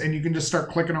games, and you can just start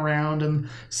clicking around and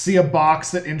see a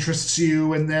box that interests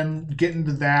you and then get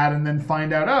into that and then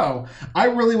find out, oh, I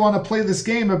really want to play this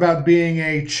game about being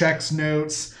a checks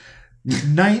notes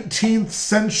 19th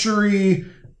century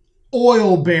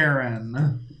oil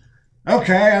baron.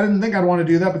 Okay, I didn't think I'd want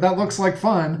to do that, but that looks like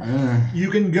fun. You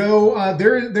can go,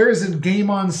 there is a game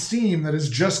on Steam that is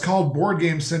just called Board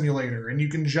Game Simulator, and you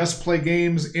can just play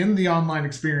games in the online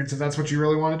experience if that's what you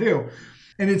really want to do.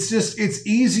 And it's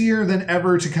easier than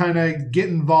ever to kind of get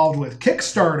involved with.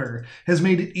 Kickstarter has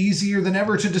made it easier than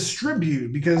ever to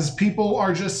distribute because people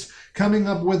are just coming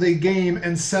up with a game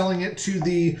and selling it to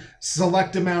the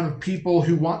select amount of people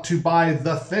who want to buy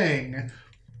the thing.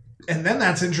 And then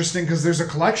that's interesting because there's a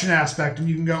collection aspect and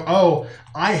you can go, oh,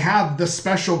 I have the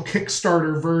special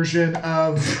Kickstarter version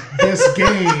of this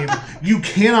game. You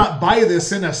cannot buy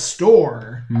this in a store.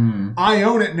 I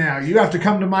own it now. You have to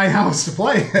come to my house to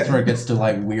play it. That's where it gets to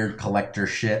like weird collector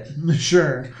shit.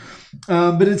 Sure.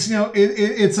 But it's,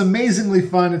 it's amazingly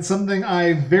fun. It's something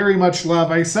I very much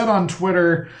love. I said on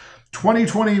Twitter,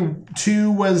 2022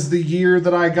 was the year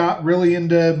that I got really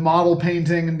into model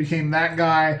painting and became that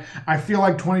guy. I feel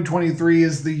like 2023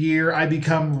 is the year I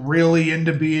become really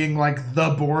into being like the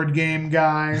board game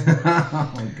guy.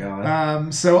 Oh my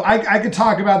God. So I could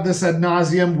talk about this ad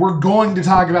nauseum. We're going to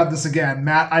talk about this again.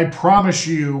 Matt, I promise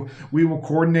you we will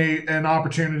coordinate an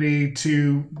opportunity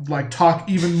to like talk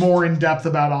even more in depth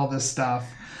about all this stuff.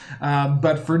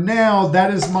 But for now,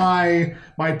 that is my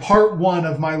part one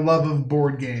of my love of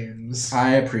board games.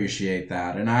 I appreciate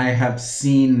that. And I have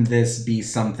seen this be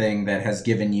something that has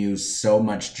given you so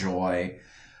much joy.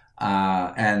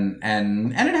 And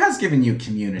it has given you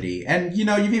community. And,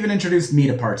 you've even introduced me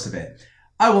to parts of it.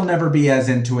 I will never be as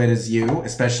into it as you,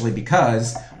 especially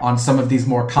because on some of these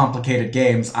more complicated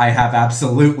games, I have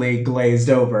absolutely glazed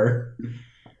over.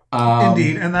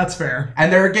 Indeed, and that's fair.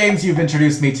 And there are games you've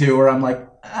introduced me to where I'm like,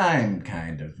 I'm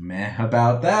kind of meh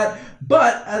about that.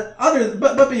 But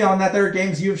but beyond that, there are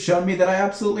games you've shown me that I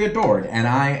absolutely adored. And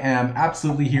I am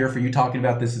absolutely here for you talking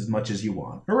about this as much as you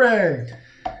want. Hooray!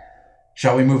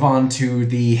 Shall we move on to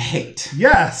the hate?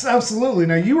 Yes, absolutely.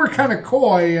 Now, you were kind of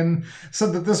coy and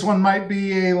said that this one might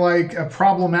be a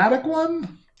problematic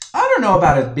one. I don't know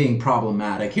about it being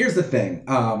problematic. Here's the thing.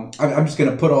 I'm just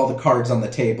going to put all the cards on the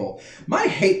table. My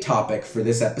hate topic for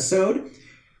this episode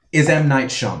is M. Night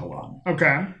Shyamalan.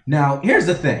 Okay. Now, here's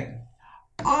the thing.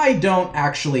 I don't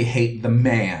actually hate the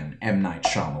man, M. Night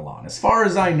Shyamalan. As far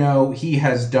as I know, he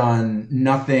has done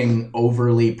nothing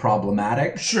overly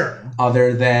problematic. Sure.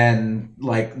 Other than,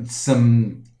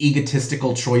 some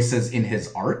egotistical choices in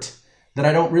his art that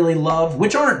I don't really love,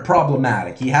 which aren't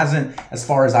problematic. He hasn't, as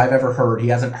far as I've ever heard, he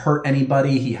hasn't hurt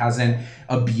anybody. He hasn't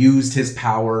abused his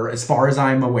power, as far as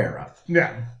I'm aware of.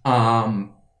 Yeah.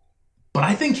 But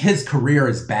I think his career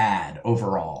is bad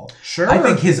overall. Sure. I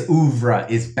think his oeuvre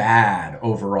is bad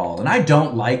overall, and I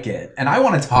don't like it. And I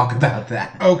want to talk about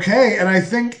that. Okay, and I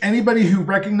think anybody who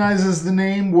recognizes the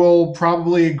name will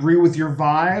probably agree with your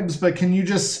vibes, but can you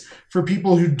just, for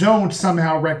people who don't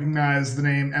somehow recognize the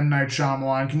name M. Night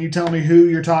Shyamalan, can you tell me who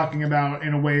you're talking about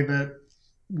in a way that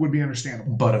would be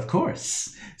understandable? But of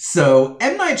course. So,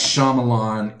 M. Night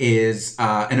Shyamalan is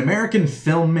an American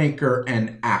filmmaker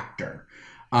and actor.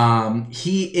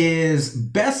 He is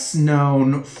best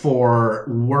known for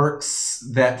works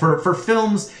for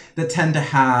films that tend to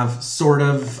have sort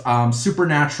of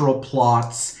supernatural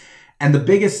plots, and the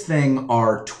biggest thing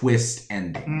are twist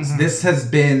endings. Mm-hmm. This has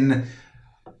been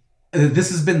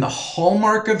the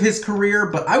hallmark of his career,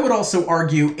 but I would also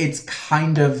argue it's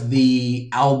kind of the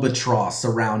albatross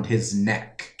around his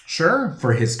neck. Sure.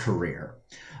 For his career.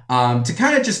 To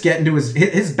kind of just get into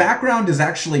his background is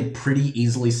actually pretty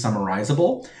easily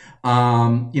summarizable.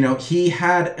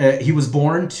 He was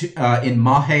born in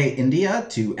Mahe, India,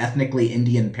 to ethnically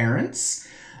Indian parents.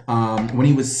 When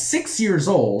he was 6 years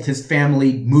old, his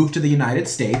family moved to the United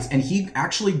States, and he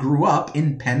actually grew up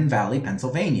in Penn Valley,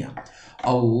 Pennsylvania.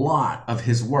 A lot of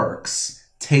his works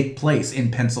take place in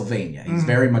Pennsylvania. He's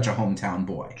very much a hometown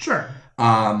boy. Sure.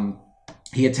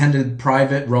 He attended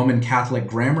private Roman Catholic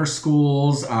grammar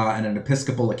schools and an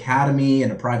Episcopal academy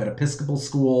and a private Episcopal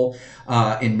school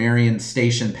in Marion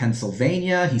Station,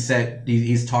 Pennsylvania. He said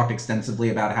he's talked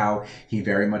extensively about how he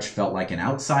very much felt like an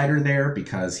outsider there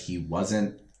because he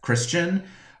wasn't Christian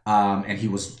and he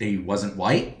wasn't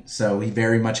white. So he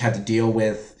very much had to deal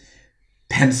with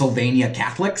Pennsylvania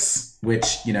Catholics,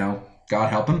 which, God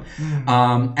help him.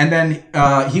 And then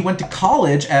he went to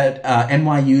college at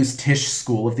NYU's Tisch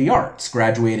School of the Arts,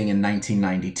 graduating in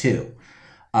 1992.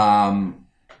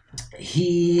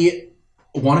 He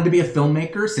wanted to be a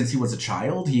filmmaker since he was a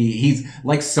child. He's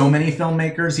like so many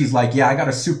filmmakers. He's like, yeah, I got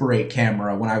a Super 8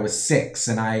 camera when I was 6,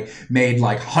 and I made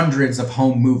hundreds of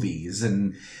home movies.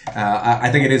 And I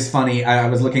think it is funny. I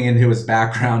was looking into his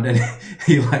background, and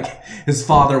his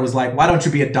father was like, why don't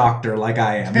you be a doctor like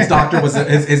I am? His doctor was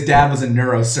his dad was a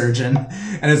neurosurgeon,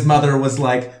 and his mother was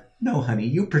like, no, honey,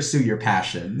 you pursue your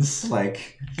passions.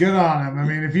 Good on him. I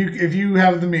mean, if you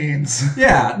have the means.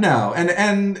 Yeah, no,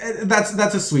 and that's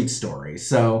a sweet story.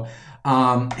 So,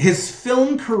 His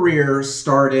film career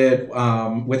started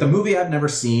with a movie I've never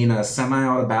seen, a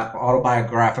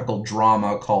semi-autobiographical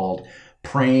drama called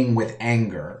Praying with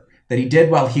Anger that he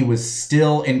did while he was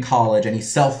still in college, and he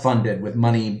self-funded with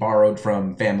money borrowed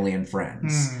from family and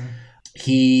friends.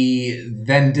 He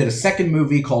then did a second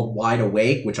movie called Wide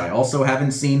Awake, which I also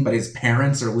haven't seen, but his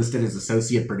parents are listed as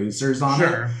associate producers on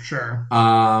it. Sure.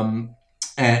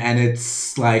 And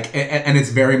it's like, and it's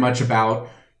very much about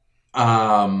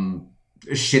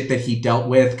shit that he dealt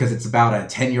with, because it's about a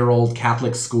 10-year-old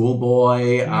Catholic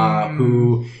schoolboy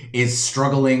who is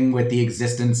struggling with the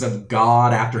existence of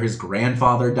God after his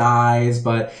grandfather dies.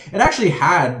 But it actually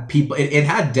had people, it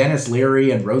had Dennis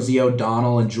Leary and Rosie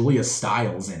O'Donnell and Julia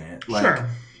Stiles in it. Like,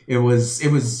 it was,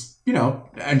 you know,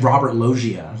 and Robert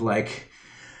Loggia. Like,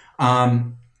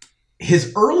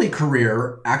 his early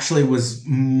career actually was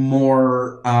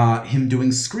more him doing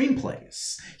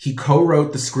screenplays. He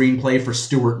co-wrote the screenplay for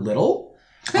Stuart Little.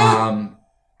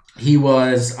 He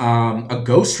was a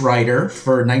ghostwriter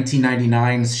for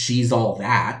 1999's She's All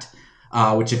That,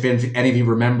 which, if any of you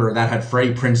remember, that had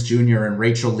Freddie Prinze Jr. and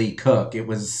Rachel Lee Cook. It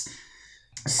was...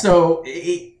 So,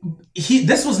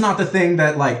 this was not the thing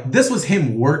that, like, this was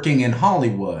him working in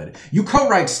Hollywood. You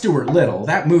co-write Stuart Little.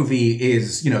 That movie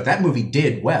is, you know, that movie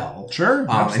did well. Sure,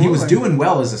 absolutely. And he was doing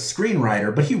well as a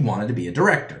screenwriter, but he wanted to be a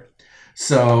director.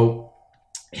 So,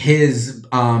 his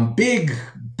big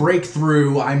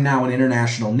breakthrough, I'm now an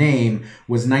international name,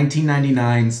 was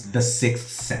 1999's The Sixth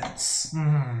Sense.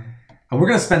 And we're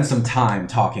going to spend some time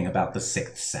talking about The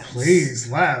Sixth Sense.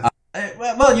 Please, laugh.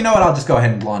 Well, you know what? I'll just go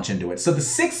ahead and launch into it. So The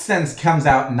Sixth Sense comes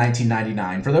out in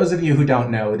 1999. For those of you who don't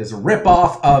know, it is a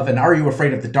ripoff of an Are You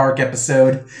Afraid of the Dark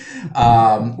episode,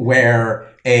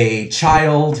 where a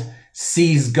child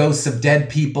sees ghosts of dead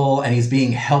people and he's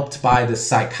being helped by the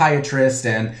psychiatrist.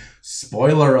 And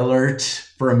spoiler alert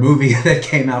for a movie that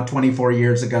came out 24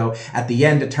 years ago, at the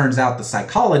end it turns out the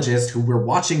psychologist, who we're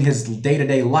watching his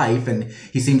day-to-day life, and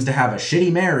he seems to have a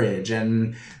shitty marriage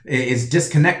and is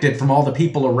disconnected from all the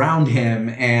people around him,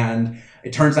 and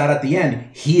it turns out at the end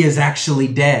he is actually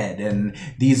dead, and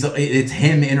it's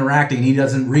him interacting and he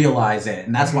doesn't realize it,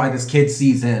 and that's why this kid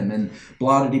sees him, and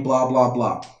blah blah blah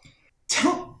blah.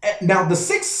 Now, The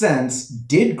Sixth Sense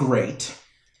did great.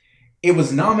 It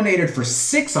was nominated for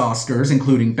 6 Oscars,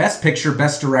 including Best Picture,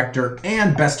 Best Director,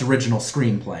 and Best Original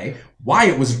Screenplay. Why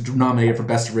it was nominated for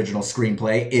Best Original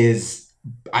Screenplay is,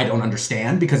 I don't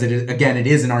understand, because it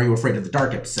is an Are You Afraid of the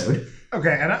Dark episode.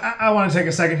 Okay, and I want to take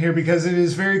a second here, because it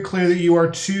is very clear that you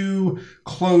are too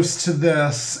close to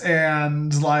this,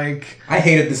 and, like... I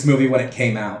hated this movie when it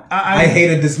came out. I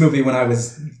hated this movie when I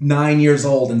was 9 years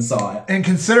old and saw it. And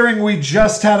considering we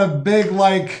just had a big,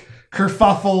 like,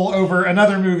 kerfuffle over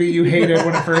another movie you hated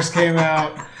when it first came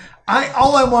out,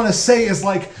 all I want to say is,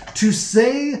 like, to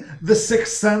say The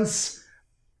Sixth Sense,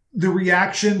 the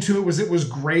reaction to it was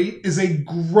great, is a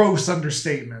gross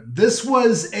understatement. This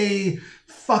was a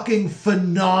fucking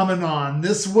phenomenon.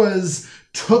 This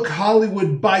took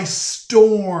Hollywood by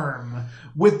storm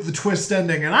with the twist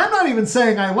ending. And I'm not even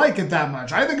saying I like it that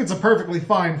much. I think it's a perfectly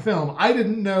fine film. I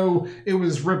didn't know it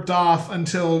was ripped off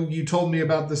until you told me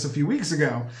about this a few weeks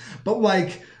ago. But,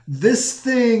 like, this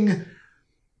thing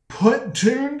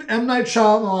turned M. Night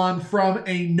Shyamalan from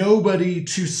a nobody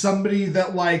to somebody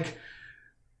that, like,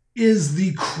 is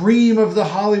the cream of the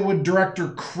Hollywood director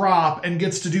crop and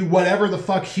gets to do whatever the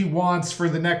fuck he wants for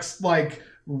the next, like,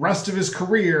 rest of his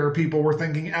career, people were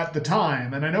thinking at the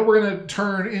time. And I know we're going to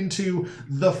turn into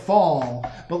The Fall,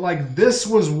 but, like, this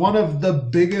was one of the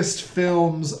biggest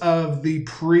films of the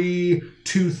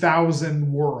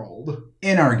pre-2000 world.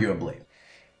 Inarguably.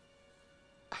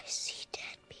 I see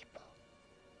dead people.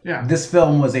 Yeah. This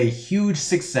film was a huge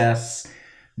success,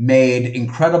 made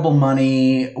incredible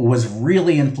money, was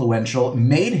really influential,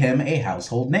 made him a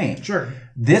household name. Sure.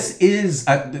 This is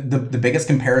the biggest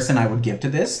comparison I would give to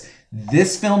this.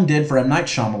 This film did for M. Night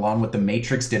Shyamalan what The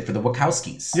Matrix did for the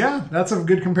Wachowskis. Yeah, that's a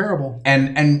good comparable.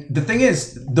 And the thing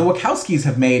is, the Wachowskis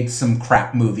have made some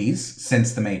crap movies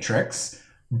since The Matrix,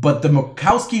 but the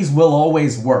Wachowskis will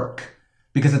always work,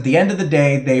 because at the end of the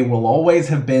day, they will always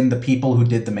have been the people who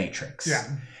did The Matrix. Yeah.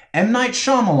 M. Night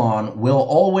Shyamalan will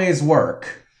always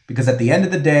work, because at the end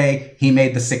of the day, he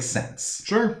made The Sixth Sense.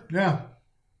 Sure, yeah.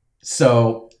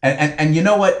 So, and you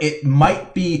know what? It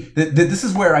might be... This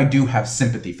is where I do have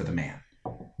sympathy for the man.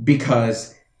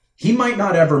 Because he might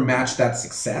not ever match that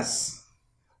success,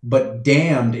 but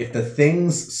damned if the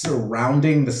things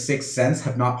surrounding The Sixth Sense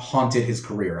have not haunted his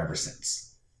career ever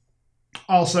since.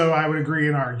 Also, I would agree,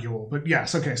 inarguable. But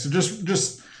yes, okay, so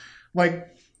just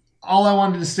like, all I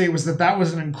wanted to state was that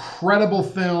was an incredible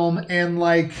film, and,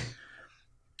 like,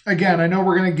 again, I know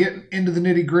we're going to get into the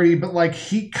nitty gritty, but like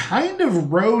he kind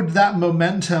of rode that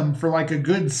momentum for like a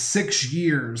good 6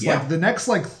 years. Yeah. Like the next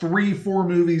like 3-4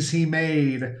 movies he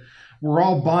made were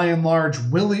all by and large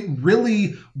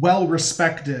really well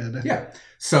respected. Yeah.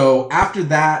 So after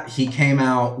that, he came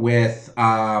out with,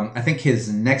 I think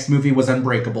his next movie was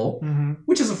Unbreakable,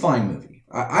 which is a fine movie.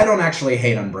 I don't actually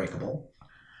hate Unbreakable.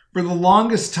 For the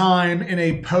longest time in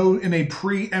a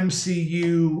pre-MCU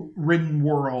written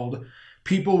world,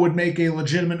 people would make a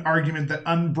legitimate argument that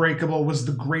Unbreakable was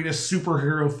the greatest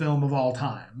superhero film of all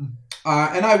time.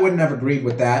 And I wouldn't have agreed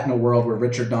with that in a world where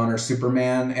Richard Donner's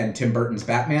Superman and Tim Burton's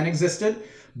Batman existed,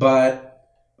 but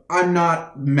I'm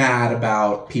not mad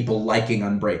about people liking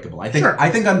Unbreakable. I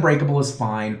think Unbreakable is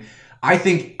fine. I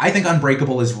think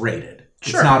Unbreakable is rated.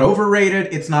 Sure. It's not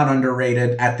overrated. It's not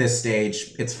underrated. At this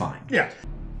stage, it's fine. Yeah.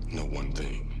 Know one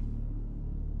thing.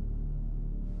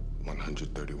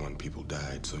 131 people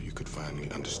died so you could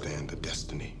finally understand the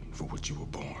destiny for which you were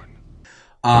born.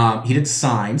 He did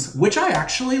Signs, which I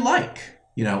actually like.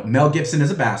 You know, Mel Gibson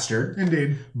is a bastard.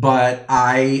 Indeed. But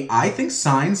I think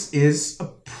Signs is a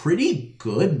pretty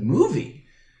good movie.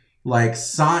 Like,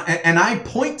 and I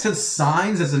point to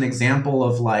Signs as an example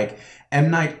of like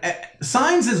M. Night.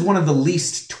 Signs is one of the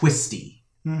least twisty.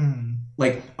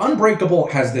 Like,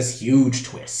 Unbreakable has this huge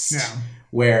twist. Yeah.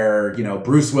 Where, you know,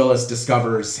 Bruce Willis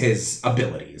discovers his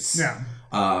abilities. Yeah.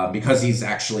 Because he's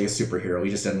actually a superhero.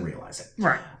 He just doesn't realize it.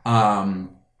 Right.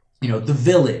 You know, The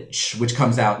Village, which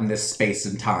comes out in this space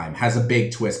and time, has a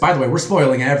big twist. By the way, we're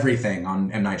spoiling everything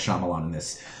on M. Night Shyamalan in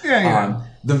this. Yeah.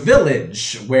 The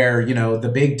Village, where, you know, the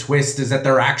big twist is that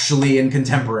they're actually in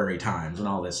contemporary times and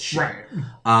all this shit. Right.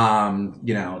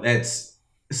 You know,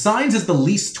 Signs is the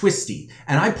least twisty.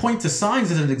 And I point to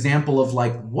Signs as an example of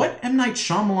like what M. Night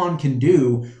Shyamalan can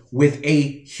do with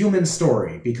a human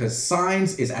story. Because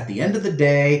Signs is at the end of the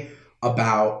day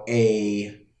about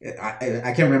I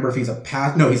can't remember if he's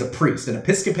he's a priest, an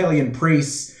Episcopalian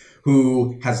priest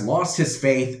who has lost his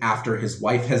faith after his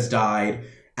wife has died.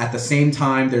 At the same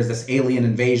time, there's this alien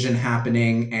invasion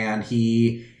happening and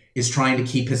he is trying to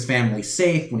keep his family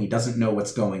safe when he doesn't know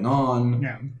what's going on.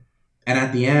 Yeah. And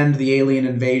at the end, the alien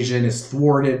invasion is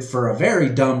thwarted for a very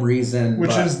dumb reason.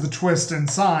 Which is the twist in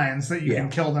Signs that you Yeah. can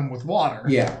kill them with water.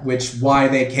 Yeah, why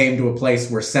they came to a place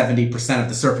where 70% of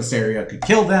the surface area could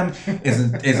kill them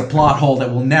is a plot hole that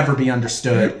will never be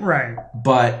understood. Right.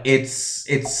 But it's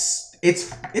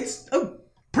a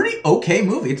pretty okay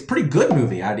movie. It's a pretty good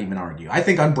movie, I'd even argue. I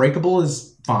think Unbreakable is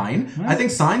fine. I think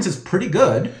Signs is pretty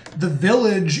good. The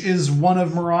Village is one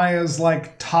of Mariah's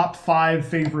like top 5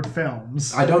 favorite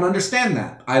films. I don't understand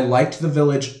that. I liked The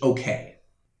Village okay.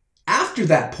 After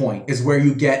that point is where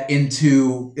you get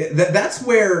into... That's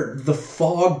where the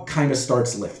fog kind of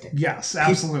starts lifting. Yes,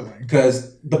 absolutely.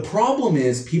 Because the problem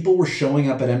is people were showing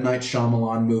up at M. Night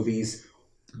Shyamalan movies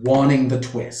wanting the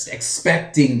twist,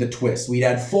 expecting the twist. We'd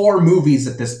had 4 movies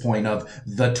at this point of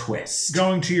the twist.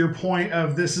 Going to your point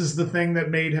of this is the thing that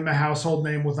made him a household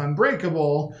name with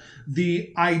Unbreakable,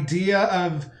 the idea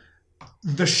of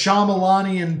the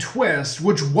Shyamalanian twist,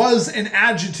 which was an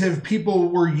adjective people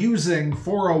were using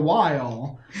for a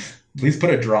while. Please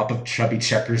put a drop of Chubby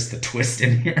Checkers the Twist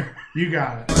in here. You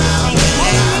got it.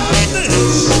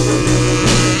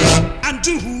 And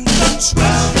do the twist.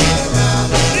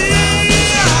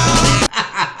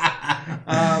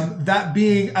 That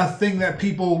being a thing that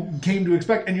people came to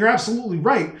expect. And you're absolutely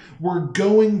right. We're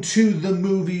going to the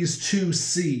movies to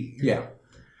see. Yeah.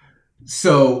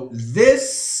 So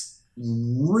this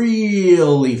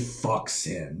really fucks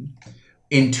him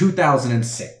in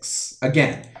 2006.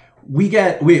 Again, we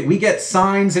get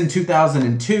Signs in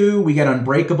 2002. We get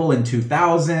Unbreakable in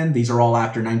 2000. These are all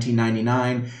after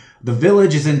 1999. The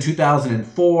Village is in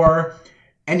 2004.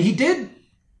 And he did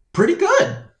pretty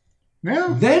good.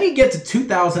 Yeah. Then he gets to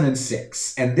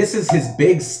 2006, and this is his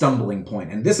big stumbling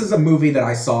point. And this is a movie that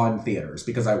I saw in theaters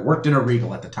because I worked in a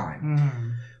Regal at the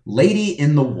time. Lady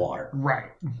in the Water.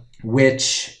 Right.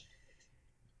 Which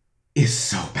is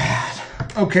so bad.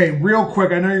 Okay, real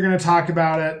quick. I know you're going to talk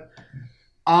about it.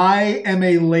 I am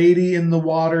a Lady in the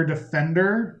Water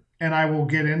defender, and I will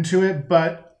get into it,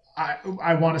 but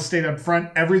I want to state up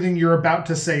front, everything you're about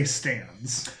to say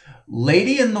stands.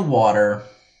 Lady in the Water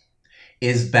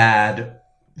is bad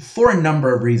for a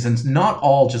number of reasons, not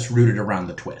all just rooted around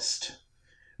the twist.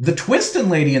 The twist in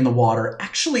Lady in the Water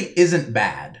actually isn't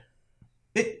bad.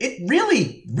 It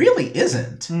really, really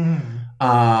isn't.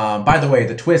 By the way,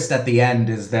 the twist at the end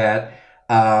is that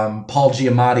Paul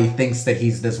Giamatti thinks that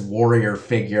he's this warrior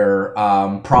figure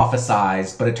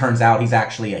prophesized, but it turns out he's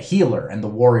actually a healer, and the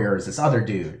warrior is this other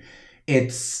dude.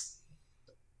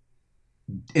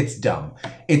 it's dumb.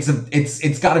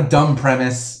 It's got a dumb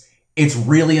premise. It's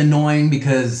really annoying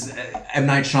because M.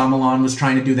 Night Shyamalan was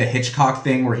trying to do the Hitchcock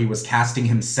thing where he was casting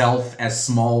himself as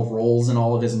small roles in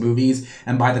all of his movies,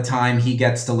 and by the time he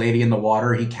gets to Lady in the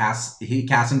Water, he casts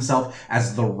himself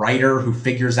as the writer who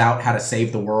figures out how to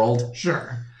save the world.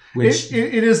 Sure. Which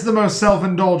it is the most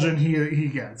self-indulgent he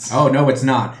gets. Oh, no, it's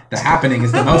not. The Happening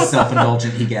is the most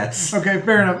self-indulgent he gets. Okay,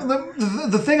 fair enough.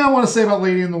 The thing I want to say about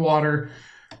Lady in the Water,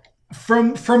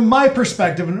 from my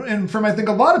perspective, and from I think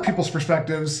a lot of people's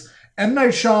perspectives, M.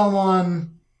 Night Shyamalan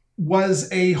was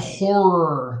a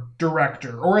horror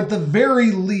director, or at the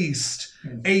very least,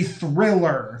 a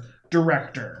thriller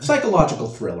director. Psychological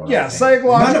thriller. Yeah,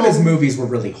 psychological. None of his movies were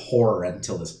really horror at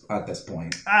this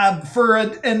point. For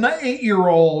an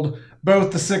 8-year-old,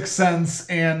 both The Sixth Sense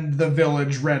and The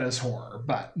Village read as horror,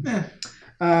 but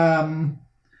not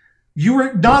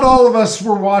all of us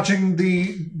were watching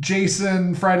the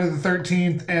Jason, Friday the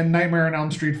 13th, and Nightmare on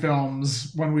Elm Street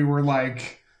films when we were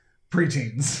like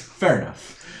preteens. Fair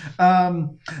enough.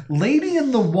 Lady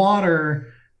in the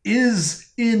Water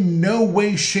is in no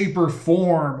way, shape, or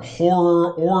form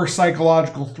horror or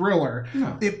psychological thriller.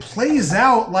 No. It plays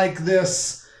out like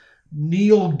this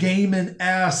Neil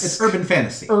Gaiman-esque... It's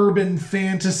urban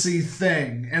fantasy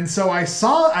thing. And so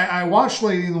I watched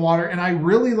Lady in the Water, and I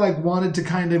really wanted to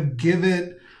kind of give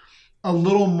it a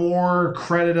little more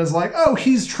credit as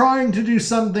he's trying to do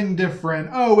something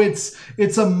different. Oh,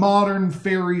 it's a modern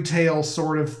fairy tale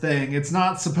sort of thing. It's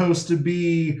not supposed to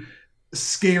be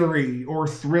scary or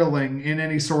thrilling in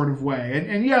any sort of way.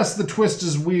 And yes, the twist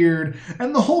is weird,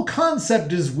 and the whole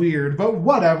concept is weird, but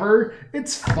whatever.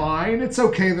 It's fine. It's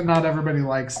okay that not everybody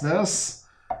likes this.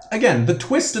 Again, the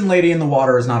twist in Lady in the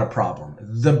Water is not a problem.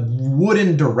 The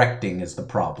wooden directing is the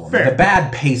problem. Fair. The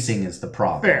bad pacing is the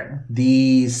problem. Fair.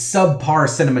 The subpar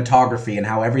cinematography and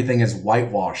how everything is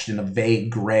whitewashed in a vague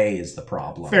gray is the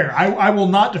problem. Fair. I will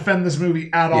not defend this movie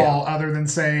at all, other than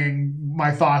saying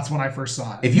my thoughts when I first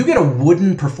saw it. If you get a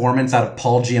wooden performance out of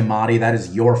Paul Giamatti, that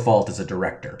is your fault as a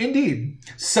director. Indeed.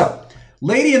 So,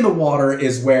 Lady in the Water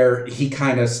is where he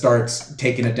kind of starts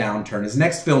taking a downturn. His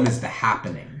next film is The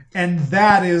Happening. And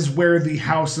that is where the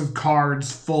House of Cards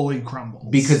fully crumbles.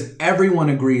 Because everyone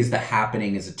agrees The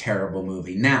Happening is a terrible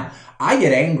movie. Now, I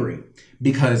get angry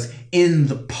because in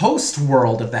the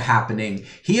post-world of The Happening,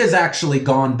 he has actually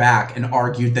gone back and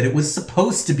argued that it was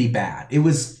supposed to be bad. It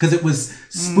was because it was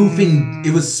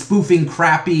spoofing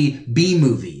crappy B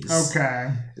movies.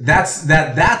 Okay. That's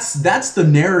the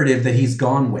narrative that he's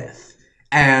gone with.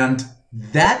 And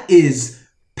that is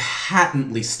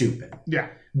patently stupid. Yeah.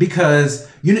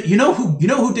 Because you know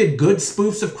who did good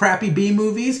spoofs of crappy B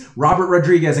movies? Robert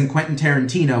Rodriguez and Quentin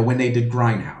Tarantino when they did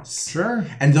Grindhouse. Sure.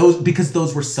 And because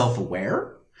those were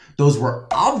self-aware, those were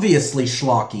obviously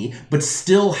schlocky, but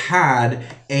still had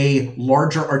a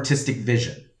larger artistic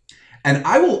vision. And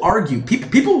I will argue,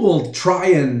 people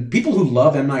who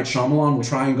love M. Night Shyamalan will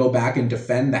try and go back and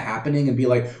defend The Happening and be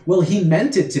like, well, he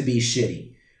meant it to be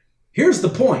shitty. Here's the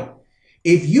point.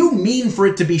 If you mean for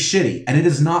it to be shitty, and it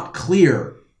is not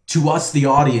clear to us, the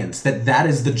audience, that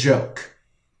is the joke,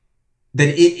 that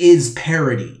it is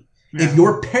parody. Yeah. If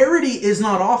your parody is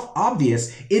not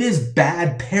obvious, it is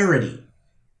bad parody.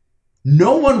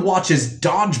 No one watches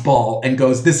Dodgeball and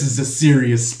goes, this is a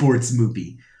serious sports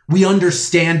movie. We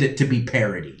understand it to be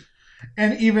parody.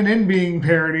 And even in being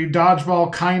parody,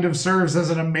 Dodgeball kind of serves as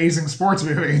an amazing sports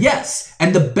movie. Yes,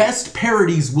 and the best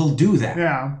parodies will do that.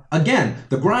 Yeah. Again,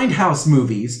 the Grindhouse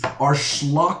movies are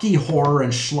schlocky horror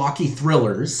and schlocky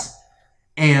thrillers,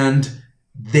 and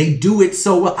they do it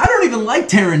so well. I don't even like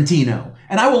Tarantino,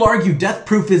 and I will argue Death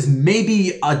Proof is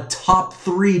maybe a top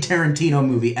 3 Tarantino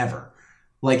movie ever.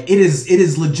 It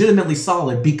is legitimately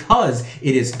solid because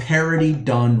it is parody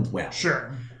done well.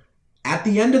 Sure. At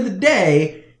the end of the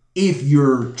day, if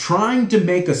you're trying to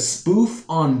make a spoof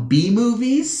on B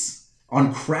movies,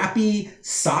 on crappy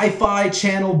sci-fi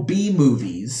channel B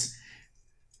movies,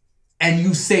 and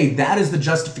you say that is the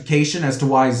justification as to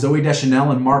why Zooey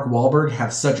Deschanel and Mark Wahlberg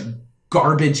have such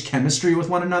garbage chemistry with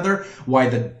one another, why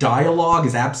the dialogue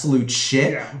is absolute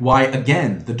shit, why,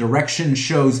 again, the direction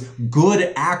shows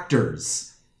good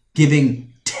actors giving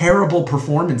terrible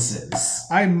performances.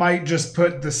 I might just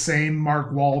put the same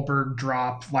Mark Wahlberg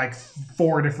drop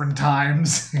 4 different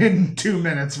times in 2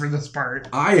 minutes for this part.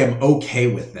 I am okay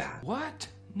with that. What?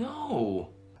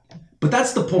 No. But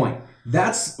that's the point.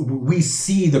 We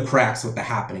see the cracks with The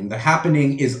Happening. The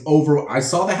Happening is over. I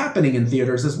saw The Happening in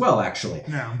theaters as well, actually.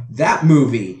 Yeah. That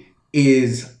movie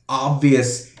is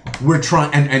obvious we're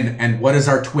trying, and what is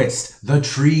our twist? The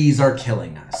trees are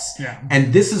killing us. Yeah.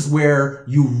 And this is where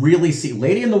you really see,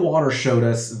 Lady in the Water showed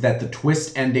us that the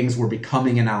twist endings were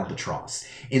becoming an albatross.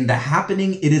 In The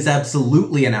Happening, it is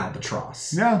absolutely an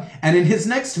albatross. Yeah. And in his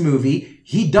next movie,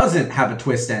 he doesn't have a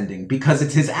twist ending because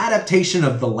it's his adaptation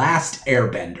of The Last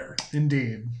Airbender.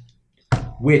 Indeed.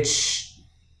 Which,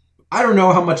 I don't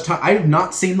know how much time, I have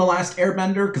not seen The Last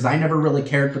Airbender because I never really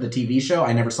cared for the TV show.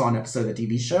 I never saw an episode of the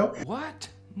TV show. What?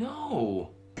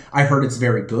 No. I heard it's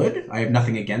very good. I have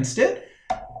nothing against it.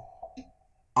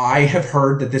 I have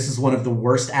heard that this is one of the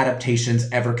worst adaptations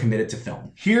ever committed to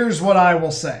film. Here's what I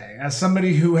will say. As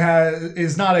somebody who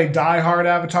is not a diehard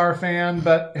Avatar fan,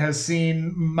 but has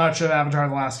seen much of Avatar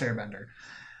The Last Airbender,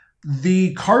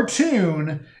 the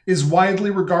cartoon is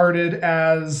widely regarded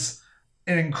as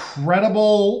an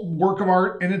incredible work of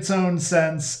art in its own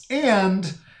sense,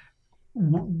 and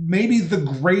maybe the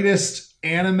greatest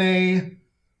anime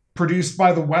produced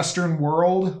by the Western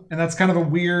world. And that's kind of a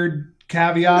weird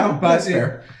caveat, No, but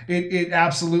fair. it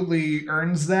absolutely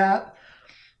earns that.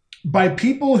 By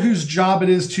people whose job it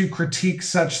is to critique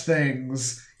such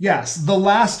things, yes, The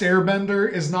Last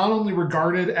Airbender is not only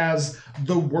regarded as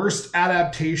the worst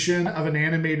adaptation of an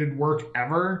animated work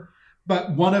ever,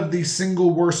 but one of the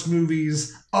single worst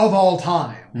movies of all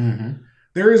time. Mm-hmm.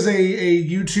 There is a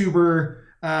YouTuber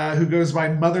who goes by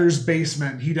Mother's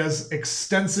Basement. He does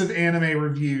extensive anime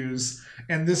reviews,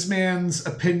 and this man's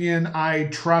opinion I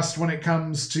trust when it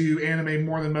comes to anime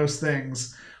more than most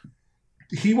things.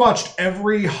 He watched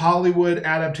every Hollywood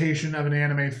adaptation of an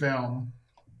anime film,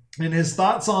 and his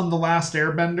thoughts on The Last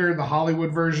Airbender, the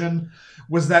Hollywood version,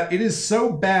 was that it is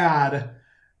so bad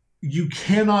you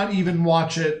cannot even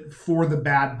watch it for the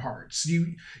bad parts.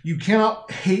 You cannot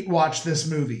hate watch this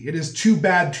movie. It is too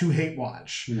bad to hate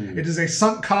watch. It is a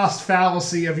sunk cost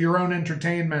fallacy of your own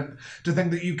entertainment to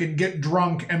think that you can get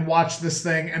drunk and watch this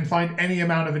thing and find any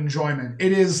amount of enjoyment.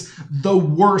 It is the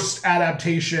worst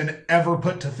adaptation ever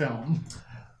put to film.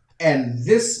 And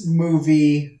this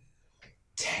movie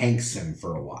tanks him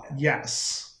for a while.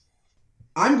 Yes.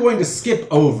 I'm going to skip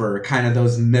over kind of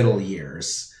those middle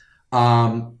years.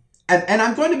 And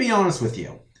I'm going to be honest with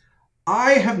you.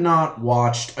 I have not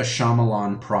watched a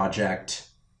Shyamalan project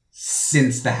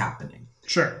since The Happening.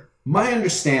 Sure. My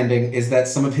understanding is that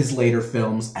some of his later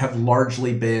films have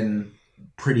largely been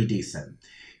pretty decent.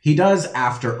 He does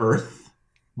After Earth,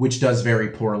 which does very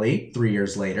poorly 3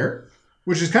 years later.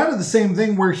 Which is kind of the same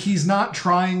thing where he's not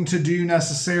trying to do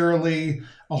necessarily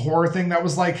a horror thing. That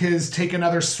was like his take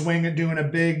another swing at doing a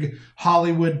big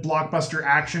Hollywood blockbuster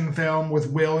action film with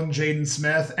Will and Jaden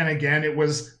Smith. And again, it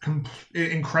was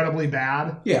incredibly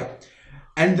bad. Yeah.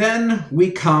 And then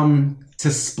we come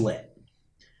to Split.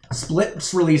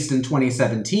 Split's released in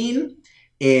 2017.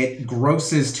 It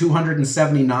grosses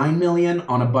 $279 million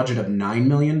on a budget of $9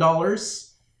 million.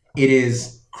 It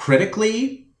is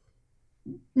critically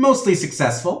mostly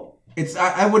successful.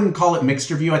 I wouldn't call it mixed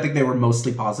review. I think they were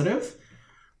mostly positive.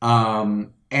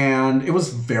 And it was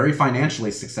very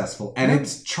financially successful. And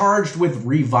it's charged with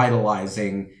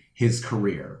revitalizing his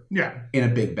career. Yeah. In a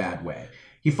big bad way.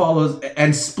 He follows,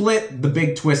 and Split, the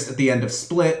big twist at the end of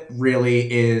Split really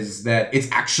is that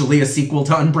it's actually a sequel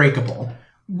to Unbreakable.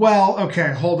 Well,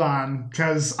 okay, hold on,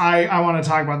 because I want to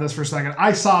talk about this for a second.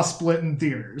 I saw Split in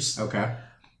theaters. Okay.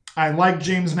 I like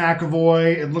James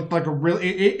McAvoy. It looked like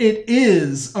it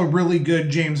is a really good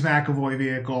James McAvoy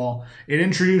vehicle. It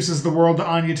introduces the world to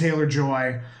Anya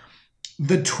Taylor-Joy.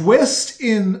 The twist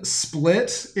in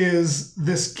Split is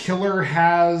this killer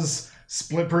has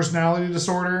split personality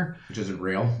disorder. Which isn't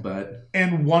real, but...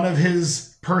 And one of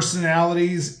his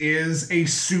personalities is a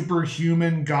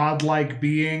superhuman godlike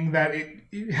being that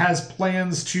it has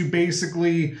plans to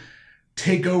basically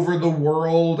take over the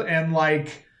world and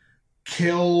like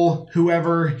kill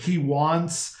whoever he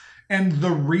wants. And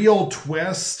the real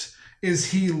twist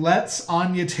is he lets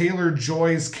Anya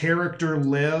Taylor-Joy's character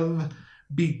live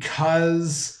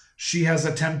because she has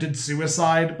attempted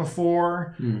suicide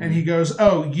before. Mm-hmm. And he goes,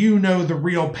 oh, you know the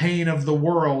real pain of the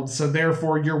world, so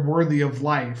therefore you're worthy of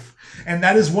life. And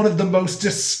that is one of the most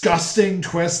disgusting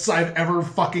twists I've ever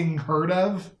fucking heard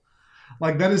of.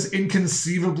 Like, that is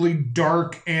inconceivably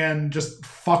dark and just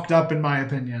fucked up in my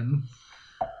opinion.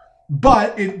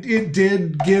 But it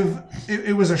did give...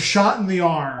 It was a shot in the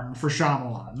arm for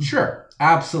Shyamalan. Sure,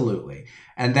 absolutely.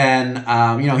 And then,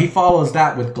 he follows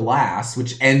that with Glass,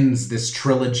 which ends this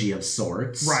trilogy of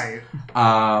sorts. Right.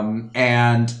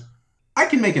 And I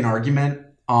can make an argument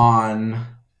on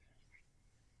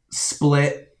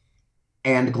Split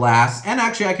and Glass. And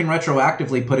actually, I can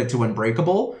retroactively put it to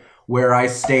Unbreakable, where I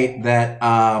state that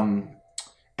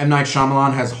M. Night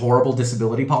Shyamalan has horrible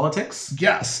disability politics.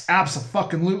 Yes,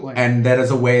 absolutely. And that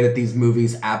is a way that these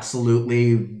movies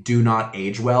absolutely do not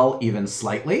age well, even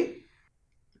slightly.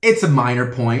 It's a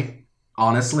minor point,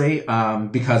 honestly,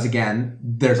 because, again,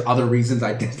 there's other reasons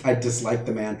I dislike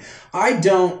the man. I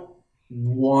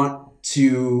want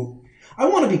to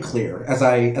be clear as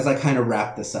I kind of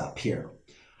wrap this up here.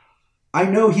 I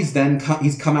know he's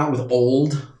come out with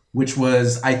Old, which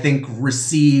was, I think,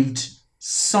 received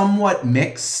somewhat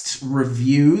mixed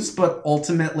reviews, but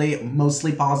ultimately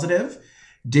mostly positive.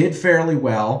 Did fairly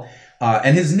well.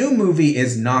 And his new movie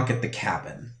is Knock at the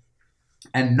Cabin.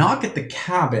 And Knock at the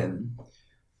Cabin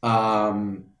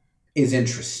is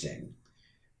interesting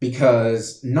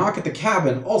because Knock at the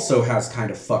Cabin also has kind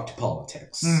of fucked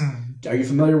politics. Are you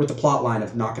familiar with the plot line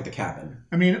of Knock at the Cabin?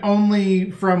 I mean,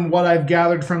 only from what I've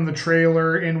gathered from the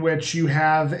trailer, in which you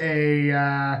have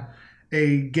a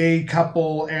gay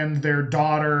couple and their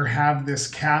daughter have this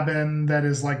cabin that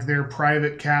is like their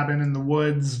private cabin in the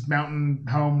woods, mountain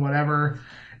home, whatever.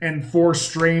 And 4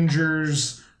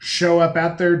 strangers show up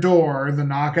at their door, the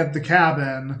knock at the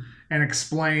cabin, and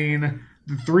explain,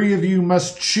 the 3 of you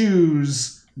must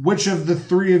choose which of the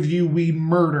 3 of you we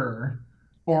murder,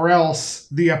 or else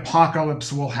the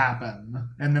apocalypse will happen.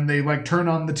 And then they like turn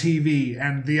on the TV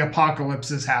and the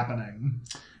apocalypse is happening.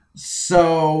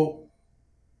 So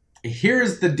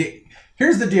here's the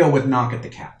deal with Knock at the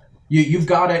Cabin. You've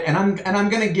got it, and I'm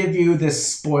going to give you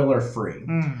this spoiler free.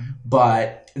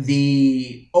 But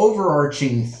the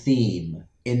overarching theme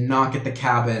in Knock at the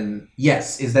Cabin,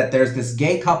 yes, is that there's this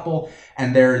gay couple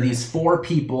and there are these 4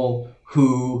 people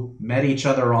who met each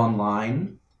other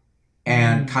online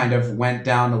and kind of went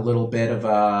down a little bit of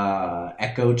a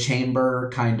echo chamber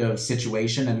kind of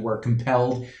situation and were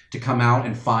compelled to come out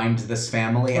and find this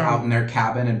family out in their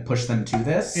cabin and push them to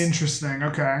this. Interesting.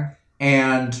 Okay.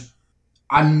 And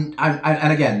I'm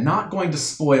again not going to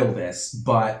spoil this,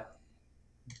 but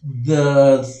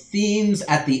the themes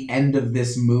at the end of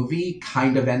this movie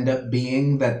kind of end up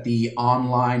being that the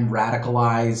online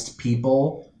radicalized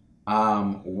people,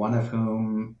 one of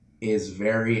whom is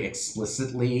very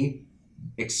explicitly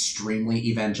extremely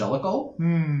evangelical,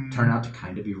 turn out to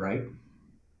kind of be right.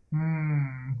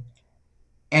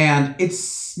 And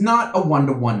it's not a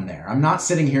one-to-one there. I'm not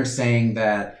sitting here saying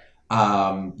that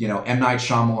M. Night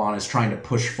Shyamalan is trying to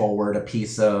push forward a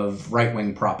piece of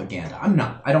right-wing propaganda. I'm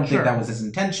not. I don't think that was his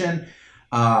intention,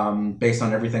 based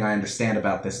on everything I understand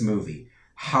about this movie.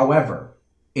 However,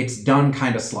 it's done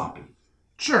kind of sloppy.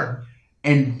 Sure.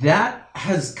 And that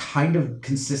has kind of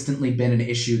consistently been an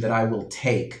issue that I will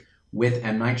take with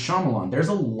M. Night Shyamalan. There's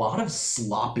a lot of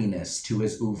sloppiness to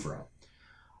his oeuvre.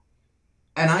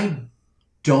 And I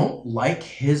don't like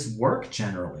his work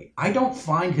generally. I don't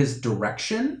find his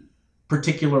direction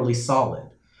particularly solid.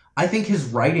 I think his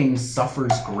writing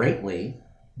suffers greatly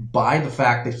by the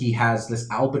fact that he has this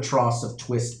albatross of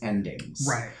twist endings.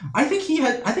 Right. I think he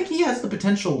has the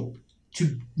potential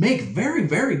to make very,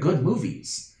 very good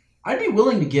movies. I'd be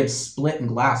willing to give Split and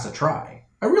Glass a try.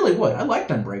 I really would. I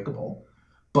liked Unbreakable.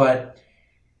 But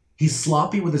he's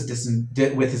sloppy with his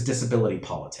disability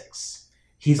politics.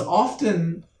 He's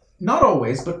often, not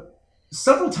always, but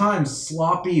several times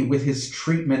sloppy with his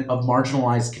treatment of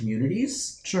marginalized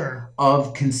communities. Sure.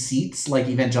 Of conceits like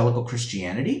evangelical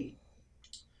Christianity.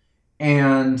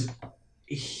 And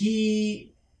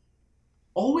he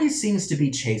always seems to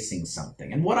be chasing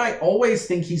something. And what I always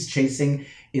think he's chasing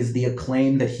is the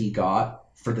acclaim that he got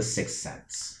for The Sixth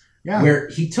Sense. Yeah. Where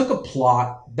he took a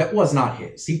plot that was not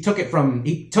his. He took it from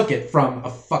a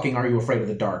fucking Are You Afraid of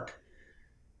the Dark?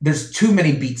 There's too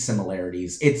many beat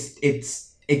similarities.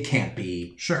 It can't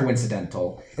be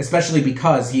coincidental, especially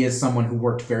because he is someone who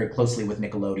worked very closely with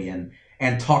Nickelodeon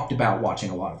and talked about watching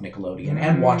a lot of Nickelodeon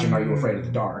and watching Are You Afraid of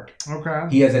the Dark. Okay.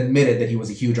 He has admitted that he was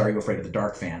a huge Are You Afraid of the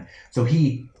Dark fan. So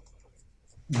he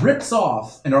rips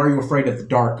off an Are You Afraid of the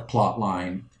Dark plot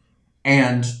line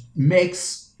and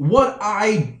makes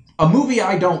a movie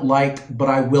I don't like, but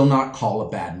I will not call a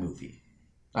bad movie.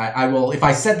 I will, if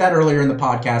I said that earlier in the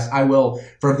podcast, I will,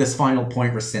 for this final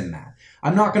point, rescind that.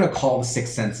 I'm not going to call The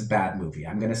Sixth Sense a bad movie.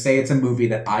 I'm going to say it's a movie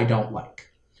that I don't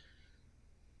like.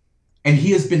 And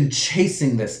he has been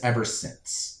chasing this ever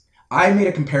since. I made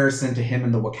a comparison to him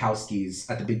and the Wachowskis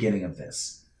at the beginning of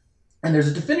this. And there's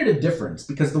a definitive difference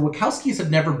because the Wachowskis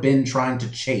have never been trying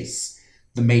to chase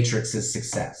The Matrix's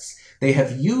success. They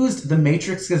have used The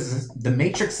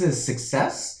Matrix's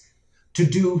success to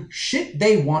do shit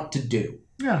they want to do.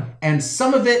 Yeah. And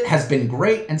some of it has been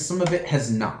great and some of it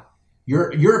has not.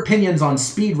 Your opinions on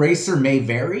Speed Racer may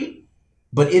vary,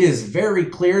 But it is very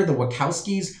clear the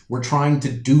Wachowskis were trying to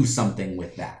do something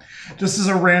with that. Just as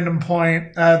a random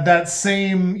point, that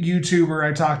same YouTuber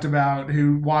I talked about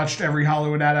who watched every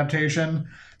Hollywood adaptation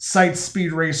cites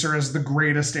Speed Racer as the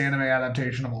greatest anime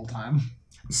adaptation of all time.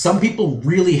 Some people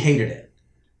really hated it.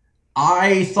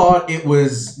 I thought it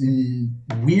was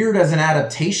weird as an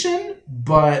adaptation,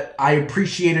 but I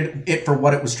appreciated it for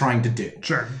what it was trying to do.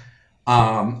 Sure.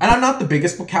 And I'm not the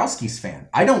biggest Wachowskis fan.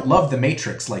 I don't love The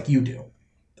Matrix like you do.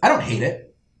 I don't hate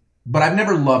it, but I've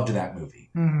never loved that movie.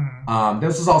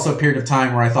 This was also a period of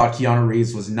time where I thought Keanu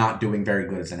Reeves was not doing very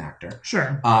good as an actor.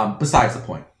 Sure. Besides the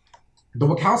point. The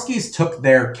Wachowskis took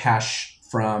their cash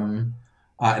from,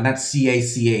 and that's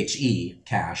CACHE,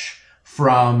 cash,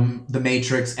 from The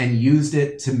Matrix and used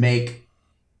it to make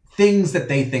things that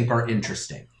they think are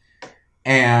interesting.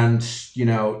 And, you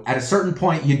know, at a certain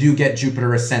point, you do get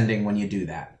Jupiter Ascending when you do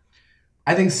that.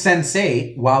 I think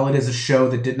Sense8, while it is a show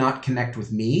that did not connect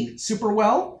with me super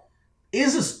well,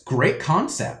 is a great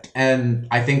concept and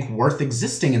I think worth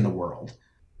existing in the world.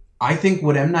 I think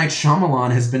what M. Night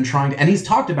Shyamalan has been trying to... And he's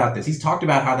talked about this. He's talked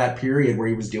about how that period where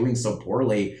he was doing so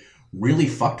poorly really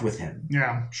fucked with him.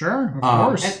 Yeah, sure, of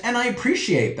course. And I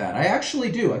appreciate that. I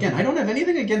actually do. Again, I don't have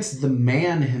anything against the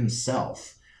man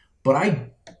himself, but I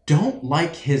don't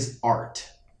like his art.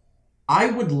 I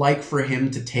would like for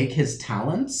him to take his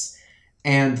talents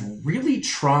and really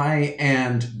try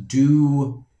and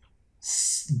do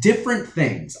different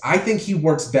things. I think he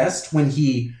works best when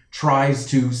he tries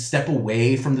to step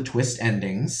away from the twist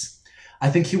endings. I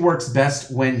think he works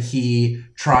best when he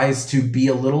tries to be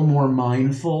a little more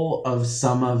mindful of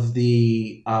some of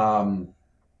the,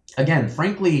 again,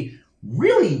 frankly,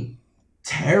 really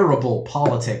terrible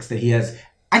politics that he has,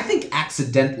 I think,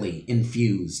 accidentally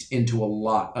infused into a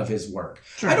lot of his work.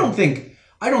 Sure. I don't think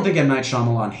M. Night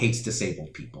Shyamalan hates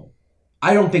disabled people.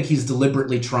 I don't think he's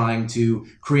deliberately trying to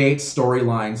create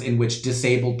storylines in which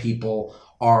disabled people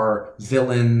are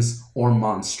villains or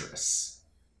monstrous.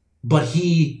 But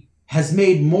he has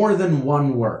made more than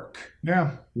one work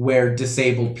where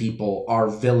disabled people are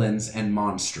villains and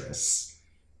monstrous.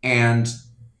 And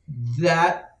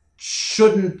that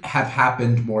shouldn't have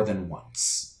happened more than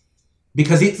once.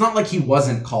 Because it's not like he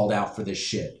wasn't called out for this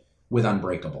shit with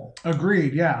Unbreakable.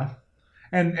 Agreed, yeah.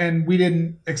 And we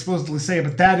didn't explicitly say it,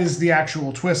 but that is the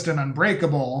actual twist in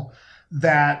Unbreakable,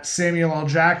 that Samuel L.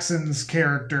 Jackson's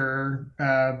character,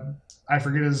 I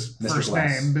forget his first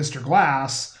name, Mr.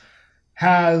 Glass,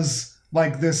 has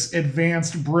like this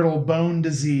advanced brittle bone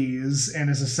disease and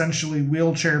is essentially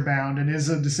wheelchair bound and is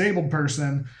a disabled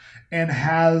person and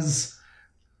has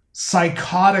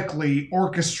psychotically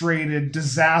orchestrated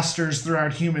disasters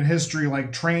throughout human history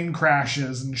like train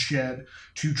crashes and shit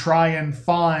to try and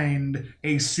find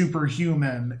a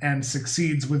superhuman, and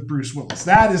succeeds with Bruce Willis.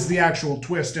 That is the actual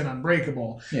twist in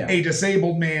Unbreakable. Yeah. A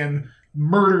disabled man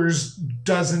murders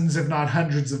dozens if not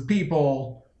hundreds of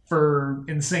people for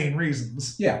insane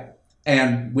reasons. Yeah.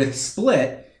 And with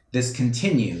Split, this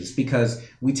continues because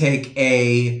we take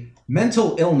a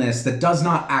mental illness that does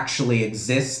not actually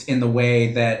exist in the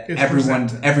way that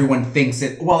everyone thinks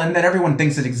it... Well, and that everyone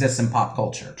thinks it exists in pop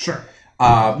culture. Sure.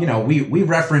 We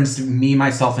referenced Me,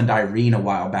 Myself, and Irene a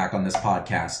while back on this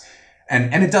podcast.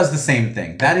 And it does the same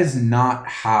thing. That is not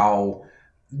how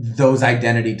those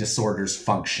identity disorders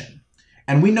function.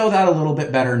 And we know that a little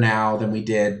bit better now than we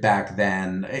did back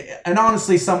then. And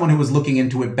honestly, someone who was looking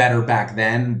into it better back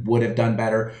then would have done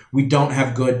better. We don't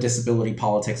have good disability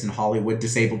politics in Hollywood.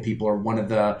 Disabled people are one of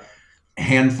the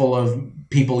handful of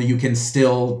people you can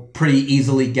still pretty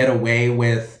easily get away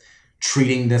with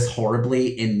treating this horribly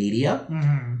in media.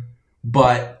 Mm-hmm.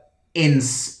 But in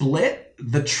Split,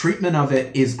 the treatment of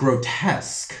it is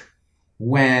grotesque.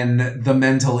 When the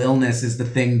mental illness is the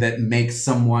thing that makes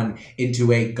someone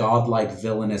into a godlike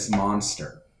villainous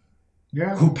monster.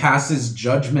 Yeah. Who passes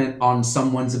judgment on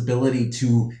someone's ability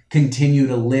to continue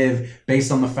to live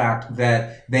based on the fact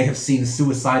that they have seen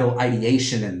suicidal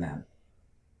ideation in them.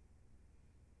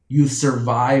 You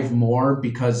survive more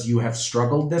because you have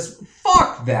struggled this?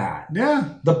 Fuck that.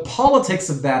 Yeah. The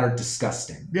politics of that are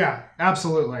disgusting. Yeah,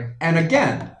 absolutely. And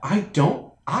again,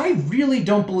 I really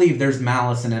don't believe there's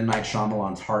malice in M. Night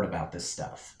Shyamalan's heart about this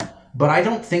stuff. But I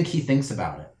don't think he thinks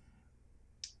about it.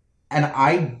 And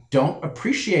I don't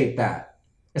appreciate that.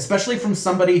 Especially from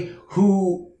somebody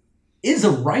who is a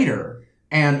writer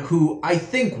and who I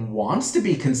think wants to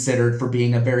be considered for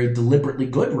being a very deliberately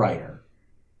good writer.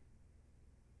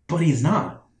 But he's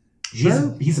not.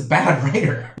 Sure. He's a bad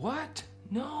writer. What?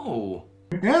 No.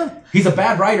 Yeah. He's a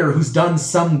bad writer who's done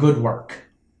some good work.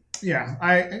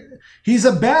 Yeah, he's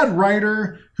a bad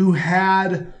writer who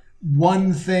had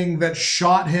one thing that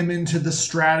shot him into the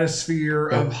stratosphere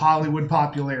of Hollywood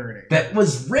popularity. That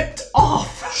was ripped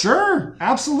off. Sure,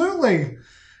 absolutely.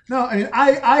 No, I mean,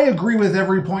 I agree with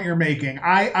every point you're making.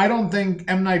 I don't think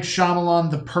M. Night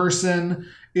Shyamalan, the person,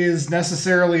 is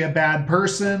necessarily a bad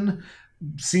person.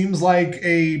 Seems like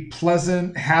a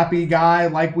pleasant, happy guy.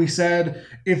 Like we said,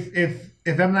 if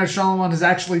M. Night Shyamalan has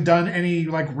actually done any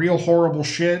like real horrible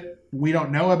shit, we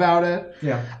don't know about it.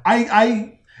 Yeah.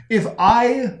 If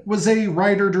I was a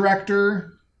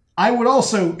writer-director, I would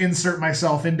also insert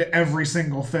myself into every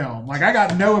single film. Like, I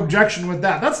got no objection with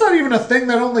that. That's not even a thing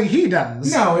that only he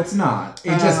does. No, it's not.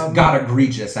 It just got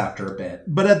egregious after a bit.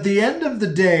 But at the end of the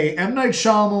day, M. Night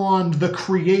Shyamalan, the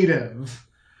creative,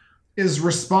 is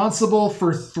responsible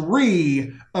for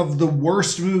 3 of the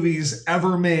worst movies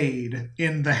ever made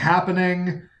in The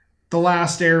Happening, The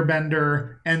Last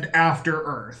Airbender, and After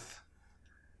Earth.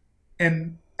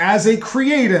 And as a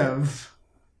creative,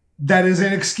 that is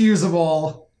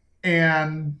inexcusable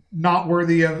and not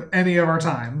worthy of any of our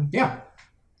time. Yeah.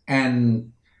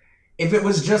 And if it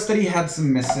was just that he had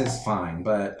some misses, fine.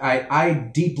 But I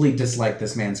deeply dislike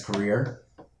this man's career.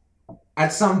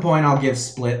 At some point, I'll give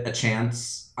Split a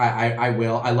chance. I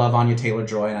will. I love Anya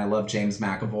Taylor-Joy and I love James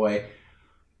McAvoy.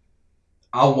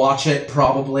 I'll watch it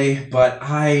probably, but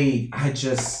I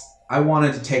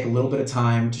wanted to take a little bit of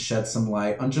time to shed some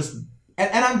light on just...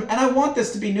 And I want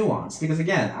this to be nuanced because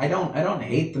again, I don't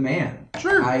hate the man.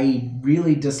 Sure. I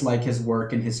really dislike his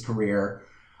work and his career.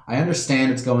 I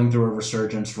understand it's going through a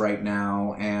resurgence right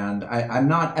now, and I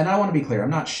want to be clear, I'm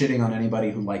not shitting on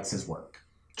anybody who likes his work.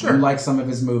 Sure. You like some of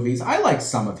his movies. I like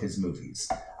some of his movies.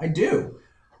 I do.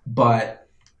 But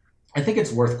I think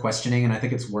it's worth questioning, and I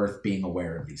think it's worth being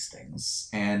aware of these things.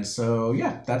 And so,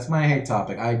 yeah, that's my hate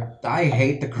topic. I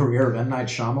hate the career of M. Night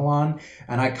Shyamalan,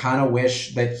 and I kind of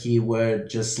wish that he would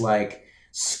just, like,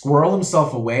 squirrel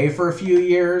himself away for a few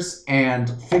years and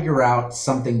figure out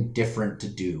something different to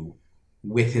do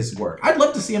with his work. I'd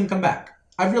love to see him come back.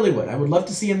 I really would. I would love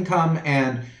to see him come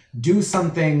and do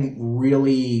something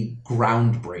really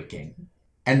groundbreaking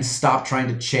and stop trying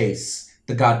to chase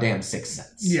the goddamn Sixth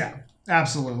Sense. Yeah.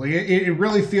 Absolutely. It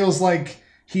really feels like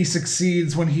he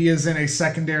succeeds when he is in a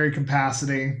secondary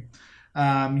capacity.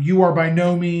 You are by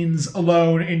no means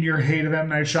alone in your hate of M.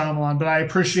 Night Shyamalan, but I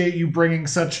appreciate you bringing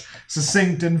such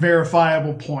succinct and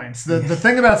verifiable points. The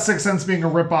thing about Sixth Sense being a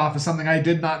ripoff is something I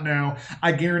did not know.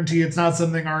 I guarantee it's not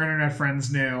something our internet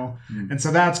friends knew. And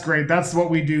so that's great. That's what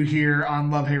we do here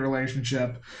on Love-Hate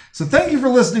Relationship. So thank you for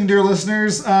listening, dear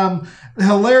listeners.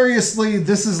 Hilariously,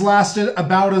 this has lasted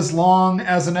about as long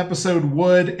as an episode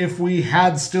would if we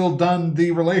had still done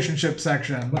the relationship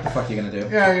section. What the fuck are you going to do?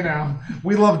 Yeah, you know,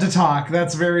 we love to talk.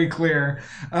 That's very clear.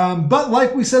 But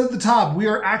like we said at the top, we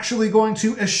are actually going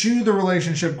to eschew the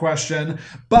relationship question.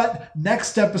 But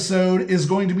next episode is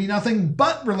going to be nothing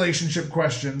but relationship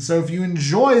questions. So if you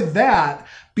enjoy that,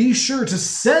 be sure to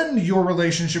send your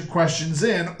relationship questions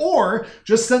in, or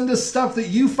just send us stuff that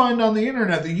you find on the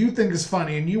internet that you think is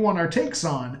funny and you want our takes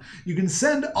on. You can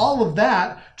send all of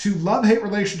that to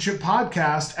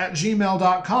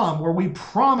lovehaterelationship.podcast@gmail.com, where we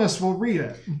promise we'll read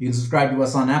it. You can subscribe to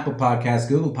us on Apple Podcasts,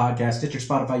 Google Podcasts, Stitcher,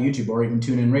 Spotify, YouTube, or even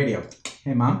TuneIn Radio.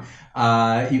 Hey, Mom.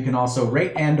 You can also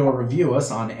rate and or review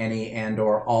us on any and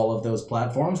or all of those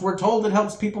platforms. We're told it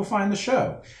helps people find the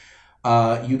show.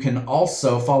 You can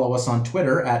also follow us on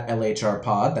Twitter at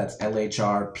LHRPod. That's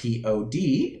LHRPOD.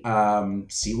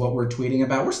 See what we're tweeting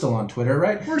about. We're still on Twitter,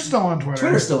 right? We're still on Twitter.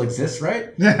 Twitter still exists, right?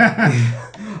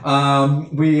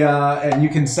 And you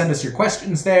can send us your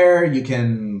questions there. You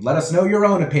can let us know your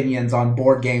own opinions on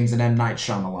board games and M. Night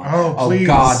Shyamalan. Oh, please. Oh,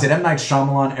 God. Did M. Night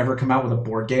Shyamalan ever come out with a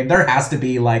board game? There has to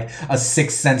be, like, a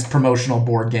Sixth Sense promotional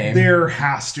board game. There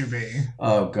has to be.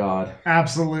 Oh, God.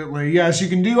 Absolutely. Yes, you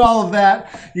can do all of that.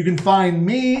 You can find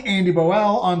me, Andy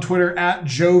Boel, on Twitter at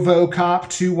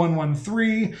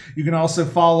JovoCop2113. You can also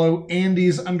follow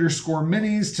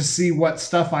Andy's_minis to see what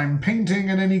stuff I'm painting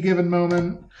at any given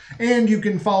moment. And you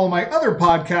can follow my other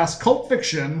podcast, Cult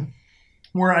Fiction,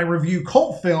 where I review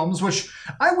cult films, which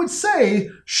I would say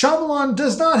Shyamalan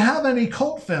does not have any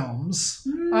cult films.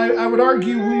 I would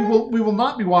argue we will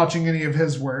not be watching any of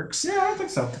his works. Yeah, I think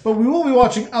so. But we will be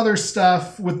watching other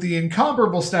stuff with the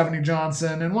incomparable Stephanie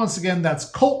Johnson. And once again, that's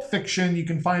Cult Fiction. You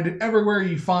can find it everywhere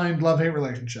you find Love-Hate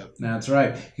Relationship. That's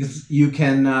right. You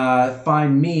can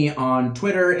find me on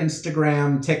Twitter,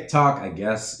 Instagram, TikTok, I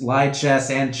guess, LiveChess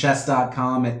and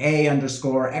chess.com at A_X_RUIZ.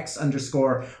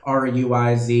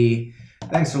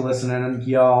 Thanks for listening,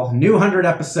 y'all. New 100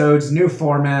 episodes, new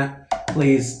format.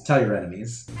 Please tell your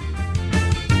enemies.